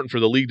is important for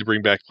the league to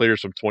bring back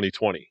players from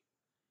 2020.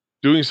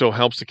 Doing so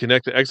helps to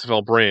connect the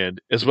XFL brand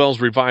as well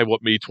as revive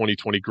what made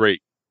 2020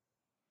 great.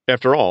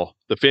 After all,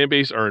 the fan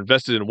base are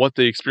invested in what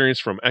they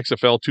experienced from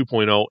XFL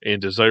 2.0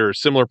 and desire a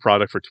similar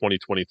product for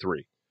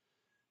 2023.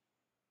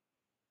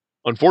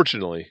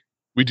 Unfortunately,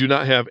 we do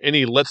not have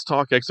any Let's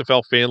Talk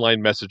XFL fan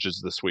line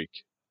messages this week.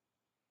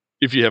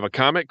 If you have a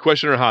comment,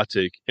 question, or hot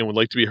take and would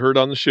like to be heard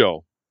on the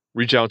show,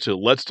 reach out to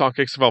Let's Talk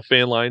XFL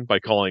fan line by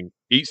calling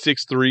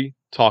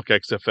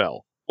 863-TALK-XFL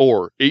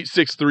or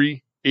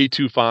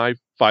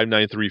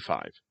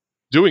 863-825-5935.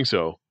 Doing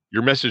so,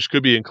 your message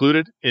could be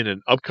included in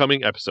an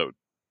upcoming episode.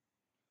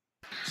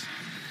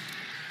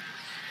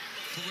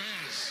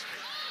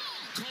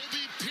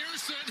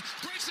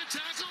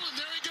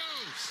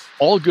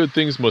 All good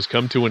things must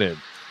come to an end.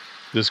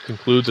 This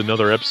concludes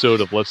another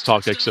episode of Let's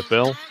Talk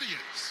XFL.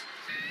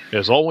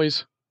 As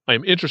always, I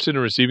am interested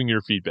in receiving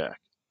your feedback.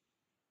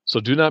 so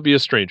do not be a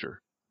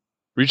stranger.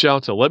 Reach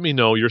out to let me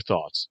know your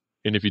thoughts,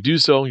 and if you do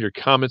so, your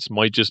comments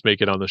might just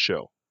make it on the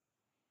show.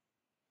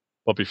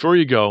 But before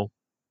you go,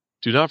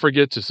 do not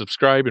forget to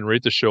subscribe and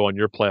rate the show on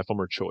your platform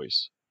of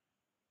choice.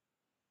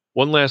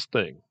 One last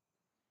thing.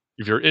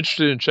 If you're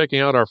interested in checking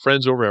out our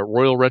friends over at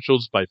Royal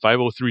Retros by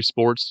 503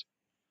 Sports,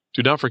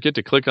 do not forget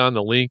to click on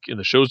the link in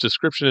the show's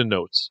description and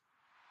notes,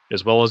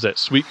 as well as that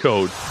sweet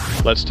code,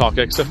 Let's Talk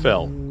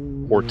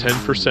XFL, for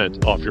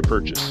 10% off your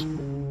purchase.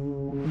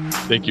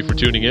 Thank you for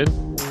tuning in.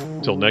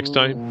 Till next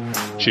time,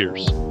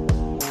 cheers.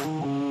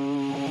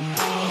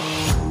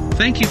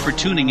 Thank you for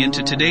tuning in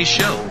to today's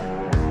show.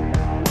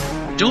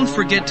 Don't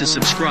forget to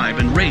subscribe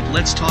and rate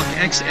Let's Talk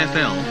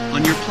XFL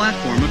on your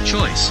platform of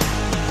choice.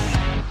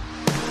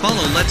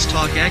 Follow Let's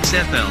Talk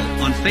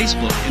XFL on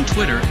Facebook and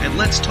Twitter at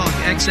Let's Talk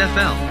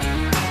XFL.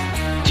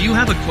 Do you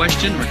have a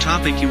question or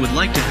topic you would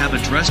like to have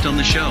addressed on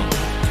the show?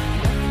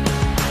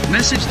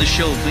 Message the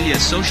show via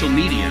social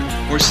media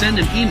or send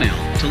an email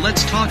to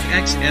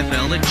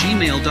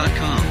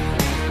letstalkxfl@gmail.com.